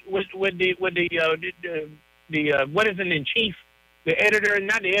with the what is it in chief, the editor,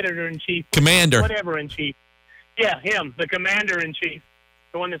 not the editor in chief, commander, whatever in chief. Yeah, him, the commander in chief,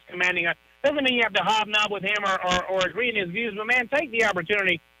 the one that's commanding us. Doesn't mean you have to hobnob with him or agree in his views, but man, take the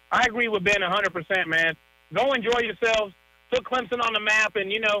opportunity. I agree with Ben 100%, man. Go enjoy yourselves. Put Clemson on the map,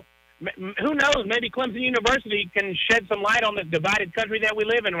 and you know, who knows? Maybe Clemson University can shed some light on this divided country that we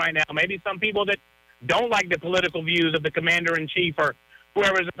live in right now. Maybe some people that don't like the political views of the commander-in-chief or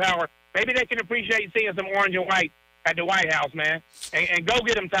whoever's in power, maybe they can appreciate seeing some orange and white at the White House, man. And go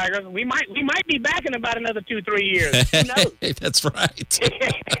get them, Tigers. We might be back in about another 2-3 years. Who knows? That's right.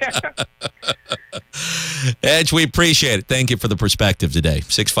 Edge, we appreciate it. Thank you for the perspective today.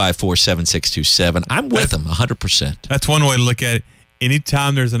 654-7627. I'm with him 100%. That's one way to look at it.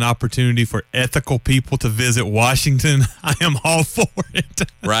 Anytime there's an opportunity for ethical people to visit Washington, I am all for it.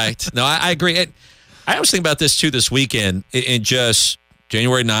 Right. No, I agree. I was thinking about this, too, this weekend. In just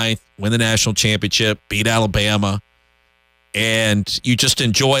January 9th, win the national championship, beat Alabama, and you just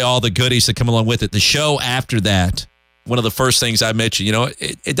enjoy all the goodies that come along with it. The show after that, one of the first things I mentioned, you know,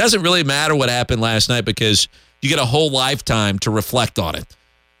 it doesn't really matter what happened last night because you get a whole lifetime to reflect on it.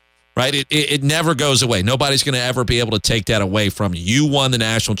 Right? It never goes away. Nobody's going to ever be able to take that away from you. You won the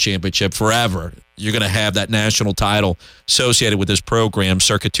national championship forever. You're going to have that national title associated with this program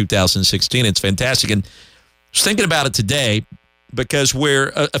circa 2016. It's fantastic. And I was thinking about it today because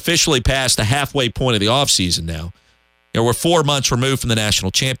we're officially past the halfway point of the offseason now. You know, we're 4 months removed from the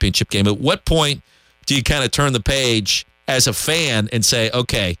national championship game. At what point do you kind of turn the page as a fan and say,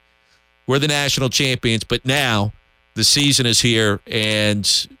 okay, we're the national champions, but now the season is here,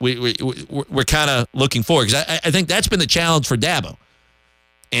 and we're kind of looking forward. Because I think that's been the challenge for Dabo.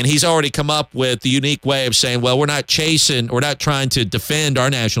 And he's already come up with the unique way of saying, well, we're not trying to defend our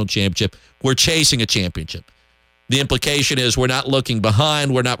national championship. We're chasing a championship. The implication is we're not looking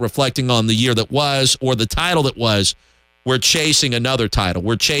behind. We're not reflecting on the year that was or the title that was. We're chasing another title.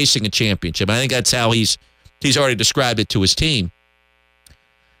 We're chasing a championship. I think that's how he's already described it to his team.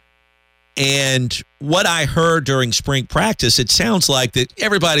 And what I heard during spring practice, it sounds like that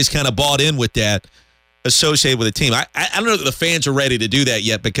everybody's kind of bought in with that associated with the team. I don't know that the fans are ready to do that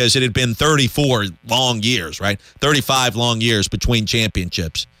yet because it had been 34 long years, right? 35 long years between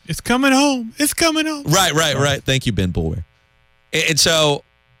championships. It's coming home. It's coming home. Right. Thank you, Ben Boulware. And so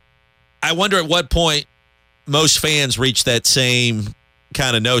I wonder at what point most fans reach that same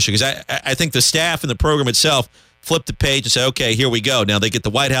kind of notion, because I think the staff and the program itself flip the page and say, okay, here we go. Now they get the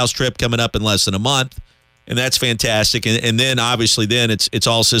White House trip coming up in less than a month, and that's fantastic. And then obviously then it's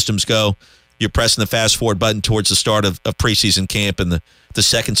all systems go. You're pressing the fast forward button towards the start of preseason camp and the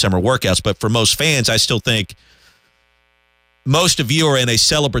second summer workouts. But for most fans, I still think most of you are in a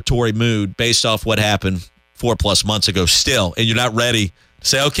celebratory mood based off what happened 4+ months ago still, and you're not ready to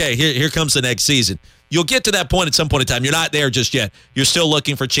say, okay, here comes the next season. You'll get to that point at some point in time. You're not there just yet. You're still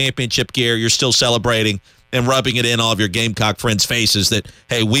looking for championship gear. You're still celebrating and rubbing it in all of your Gamecock friends' faces that,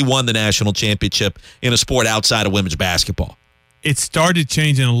 hey, we won the national championship in a sport outside of women's basketball. It started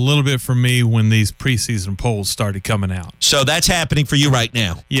changing a little bit for me when these preseason polls started coming out. So that's happening for you right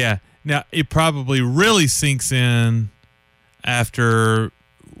now. Yeah. Now, it probably really sinks in after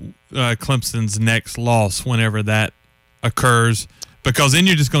Clemson's next loss, whenever that occurs, because then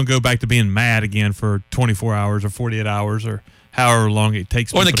you're just going to go back to being mad again for 24 hours or 48 hours or however long it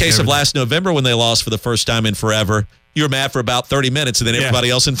takes. Or in the case of last November when they lost for the first time in forever, you were mad for about 30 minutes and then everybody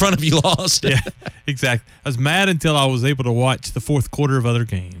else in front of you lost. Yeah, exactly. I was mad until I was able to watch the fourth quarter of other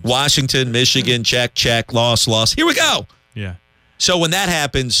games. Washington, Michigan, check, loss. Here we go. Yeah. So when that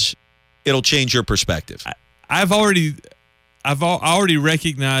happens, it'll change your perspective. I've already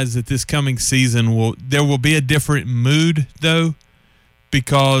recognized that this coming season there will be a different mood, though,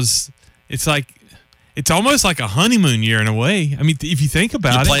 because it's almost like a honeymoon year in a way. I mean, if you think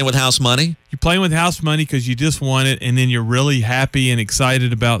about it. You're playing with house money? You're playing with house money because you just won it, and then you're really happy and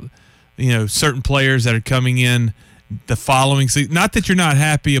excited about, certain players that are coming in the following season. Not that you're not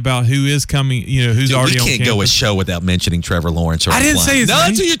happy about who is coming, who's already on campus. We can't go a show without mentioning Trevor Lawrence. I didn't say his name. No,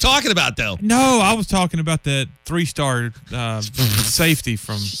 that's who you're talking about, though. No, I was talking about that 3-star safety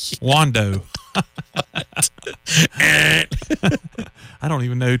from Wando. I don't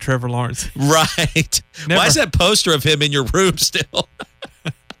even know who Trevor Lawrence is. Right. Never. Why is that poster of him in your room still?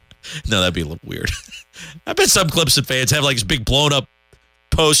 No, that'd be a little weird. I bet some Clemson fans have like this big blown up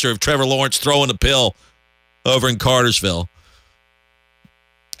poster of Trevor Lawrence throwing a pill over in Cartersville.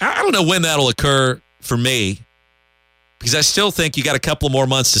 I don't know when that'll occur for me, because I still think you got a couple more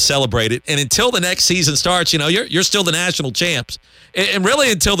months to celebrate it. And until the next season starts, you're still the national champs. And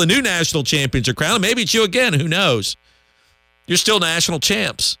really until the new national champions are crowned, maybe it's you again, who knows? You're still national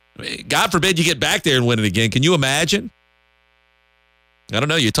champs. I mean, God forbid you get back there and win it again. Can you imagine? I don't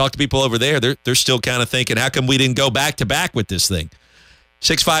know. You talk to people over there, they're still kind of thinking, how come we didn't go back-to-back with this thing?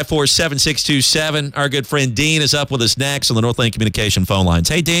 654-7627. Our good friend Dean is up with us next on the Northland Communication phone lines.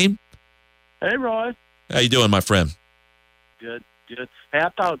 Hey, Dean. Hey, Roy. How you doing, my friend? Good. Hey, I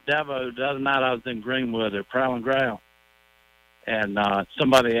thought Dabo the other night I was in Greenwood at Prowling Ground, and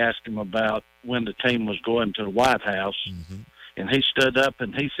somebody asked him about when the team was going to the White House, and he stood up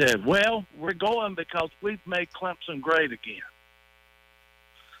and he said, well, we're going because we've made Clemson great again.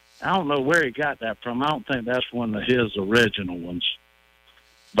 I don't know where he got that from. I don't think that's one of his original ones.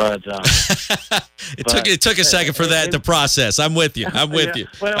 But it took a second for that to process. I'm with you. I'm with you.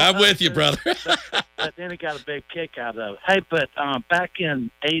 Well, I'm with you, brother. But then he got a big kick out of it. Hey, but back in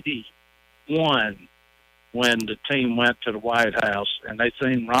 '81, when the team went to the White House and they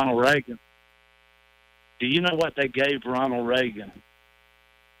seen Ronald Reagan, do you know what they gave Ronald Reagan?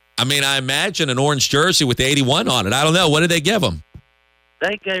 I mean, I imagine an orange jersey with the 81 on it. I don't know. What did they give him?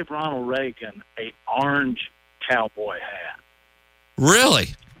 They gave Ronald Reagan an orange cowboy hat.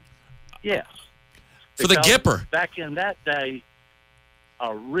 Really? Yes. For the Gipper. Back in that day,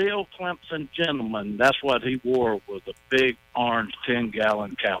 a real Clemson gentleman, that's what he wore, was a big orange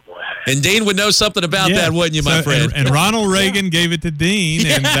 10-gallon cowboy hat. And Dean would know something about that, wouldn't you, my friend? And Ronald Reagan gave it to Dean,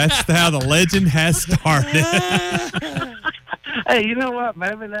 and that's how the legend has started. Hey, you know what?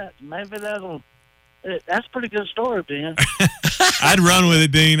 Maybe that'll. That's a pretty good story, Ben. I'd run with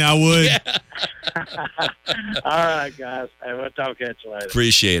it, Dean. I would. Yeah. All right, guys. Hey, we'll talk at you later.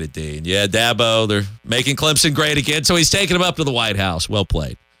 Appreciate it, Dean. Yeah, Dabo, they're making Clemson great again, so he's taking him up to the White House. Well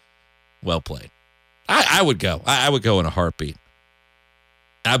played. Well played. I would go. I would go in a heartbeat.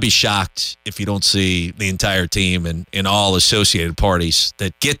 I'd be shocked if you don't see the entire team and all associated parties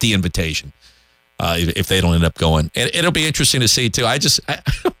that get the invitation if they don't end up going. And it'll be interesting to see, too.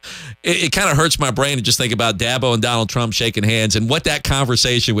 It kind of hurts my brain to just think about Dabo and Donald Trump shaking hands and what that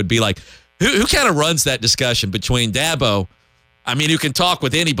conversation would be like. Who kind of runs that discussion between Dabo, I mean, who can talk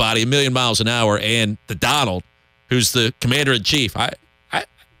with anybody a million miles an hour, and the Donald, who's the commander-in-chief?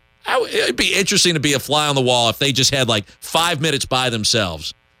 It'd be interesting to be a fly on the wall if they just had like 5 minutes by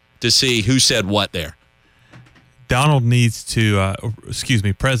themselves to see who said what there. Donald needs to,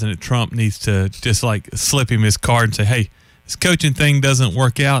 President Trump needs to just like slip him his card and say, hey, this coaching thing doesn't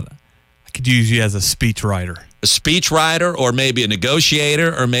work out. I could use you as a speechwriter. a speechwriter or maybe a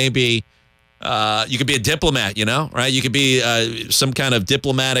negotiator or maybe you could be a diplomat, right? You could be some kind of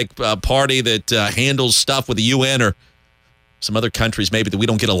diplomatic party that handles stuff with the UN or some other countries maybe that we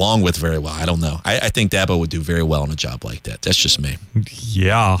don't get along with very well. I don't know. I think Dabo would do very well in a job like that. That's just me.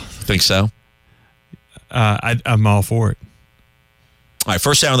 Yeah. Think so? I'm all for it. All right,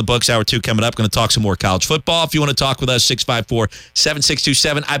 first hour in the books, hour 2 coming up. Going to talk some more college football. If you want to talk with us,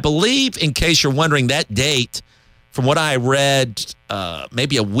 654-7627. I believe, in case you're wondering, that date, from what I read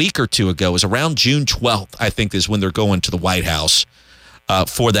maybe a week or two ago, is around June 12th, I think, is when they're going to the White House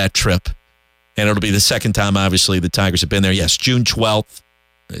for that trip. And it'll be the second time, obviously, the Tigers have been there. Yes, June 12th,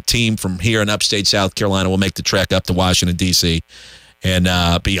 a team from here in upstate South Carolina will make the trek up to Washington, D.C., and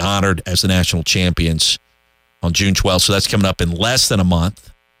be honored as the national champions on June 12th. So that's coming up in less than a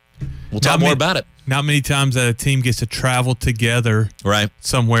month. We'll talk more about it. Not many times that a team gets to travel together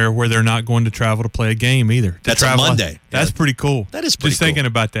somewhere where they're not going to travel to play a game either. That's a Monday. That's pretty cool. That is pretty Just thinking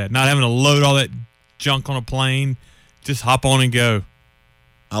about that. Not having to load all that junk on a plane. Just hop on and go.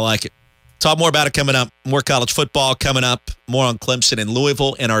 I like it. Talk more about it coming up. More college football coming up. More on Clemson and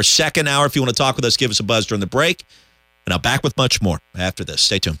Louisville in our second hour. If you want to talk with us, give us a buzz during the break. And I'll back with much more after this.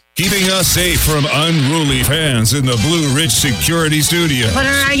 Stay tuned. Keeping us safe from unruly fans in the Blue Ridge Security Studio. What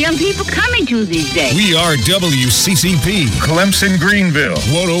are our young people coming to these days? We are WCCP, Clemson Greenville,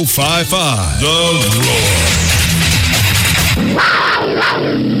 105.5, The Roar.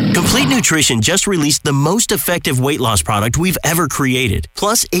 Complete Nutrition just released the most effective weight loss product we've ever created.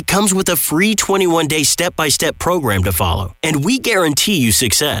 Plus, it comes with a free 21-day step-by-step program to follow. And we guarantee you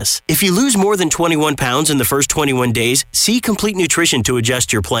success. If you lose more than 21 pounds in the first 21 days, see Complete Nutrition to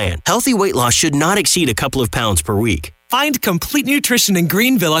adjust your plan. Healthy weight loss should not exceed a couple of pounds per week. Find Complete Nutrition in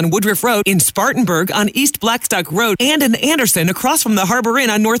Greenville on Woodruff Road, in Spartanburg on East Blackstock Road, and in Anderson across from the Harbor Inn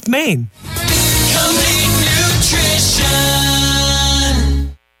on North Main. Complete Nutrition.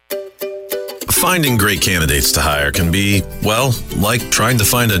 Finding great candidates to hire can be, well, like trying to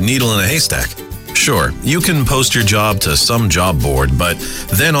find a needle in a haystack. Sure, you can post your job to some job board, but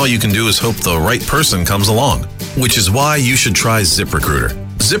then all you can do is hope the right person comes along, which is why you should try ZipRecruiter.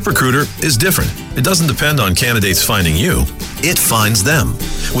 ZipRecruiter is different. It doesn't depend on candidates finding you. It finds them.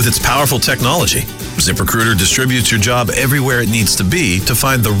 With its powerful technology, ZipRecruiter distributes your job everywhere it needs to be to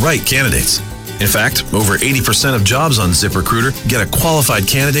find the right candidates. In fact, over 80% of jobs on ZipRecruiter get a qualified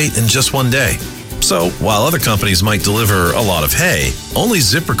candidate in just one day. So, while other companies might deliver a lot of hay, only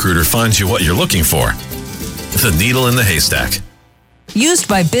ZipRecruiter finds you what you're looking for. The needle in the haystack. Used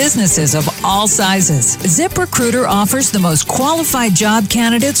by businesses of all sizes, ZipRecruiter offers the most qualified job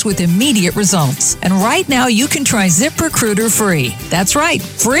candidates with immediate results. And right now, you can try ZipRecruiter free. That's right,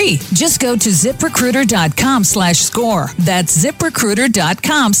 free. Just go to ZipRecruiter.com/score. That's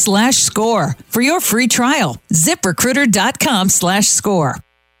ZipRecruiter.com/score for your free trial. ZipRecruiter.com/score.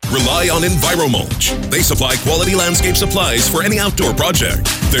 Rely on EnviroMulch. They supply quality landscape supplies for any outdoor project.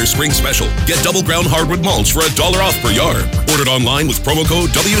 Their spring special. Get double ground hardwood mulch for $1 off per yard. Ordered online with promo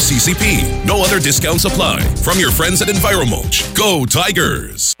code WCCP. No other discounts apply. From your friends at EnviroMulch. Go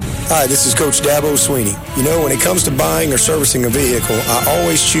Tigers! Hi, this is Coach Dabo Sweeney. You know, when it comes to buying or servicing a vehicle, I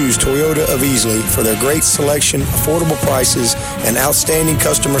always choose Toyota of Easley for their great selection, affordable prices, and outstanding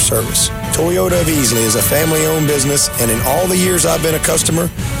customer service. Toyota of Easley is a family-owned business, and in all the years I've been a customer,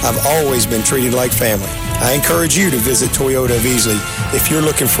 I've always been treated like family. I encourage you to visit Toyota of Easley if you're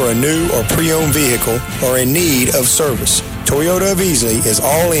looking for a new or pre-owned vehicle or in need of service. Toyota of Easley is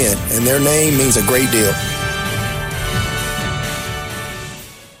all in, and their name means a great deal.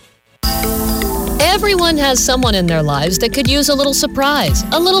 Everyone has someone in their lives that could use a little surprise,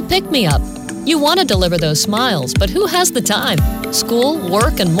 a little pick-me-up. You want to deliver those smiles, but who has the time? School,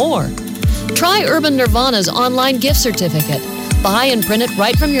 work, and more. Try Urban Nirvana's online gift certificate. Buy and print it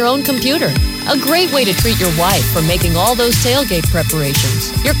right from your own computer. A great way to treat your wife for making all those tailgate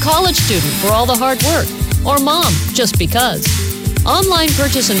preparations, your college student for all the hard work, or mom, just because. Online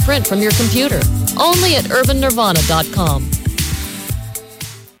purchase and print from your computer. Only at urbannirvana.com.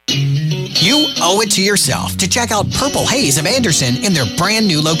 You owe it to yourself to check out Purple Haze of Anderson in their brand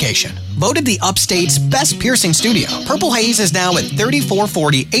new location. Voted the Upstate's best piercing studio, Purple Haze is now at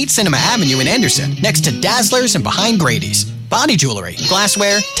 3448 Cinema Avenue in Anderson, next to Dazzlers and behind Grady's. Body jewelry,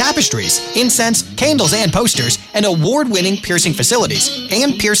 glassware, tapestries, incense, candles and posters, and award-winning piercing facilities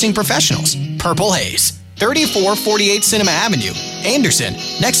and piercing professionals. Purple Haze, 3448 Cinema Avenue, Anderson,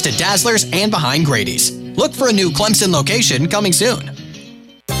 next to Dazzlers and behind Grady's. Look for a new Clemson location coming soon.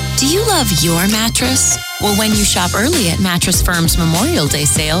 Do you love your mattress? Well, when you shop early at Mattress Firm's Memorial Day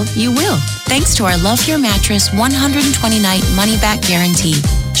sale, you will, thanks to our Love Your Mattress 120-night money-back guarantee.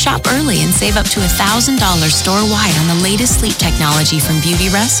 Shop early and save up to $1,000 store-wide on the latest sleep technology from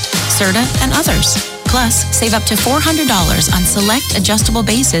Beautyrest, Serta, and others. Plus, save up to $400 on select adjustable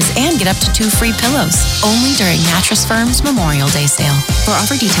bases and get up to 2 free pillows. Only during Mattress Firm's Memorial Day sale. For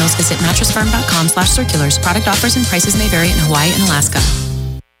offer details, visit mattressfirm.com/circulars. Product offers and prices may vary in Hawaii and Alaska.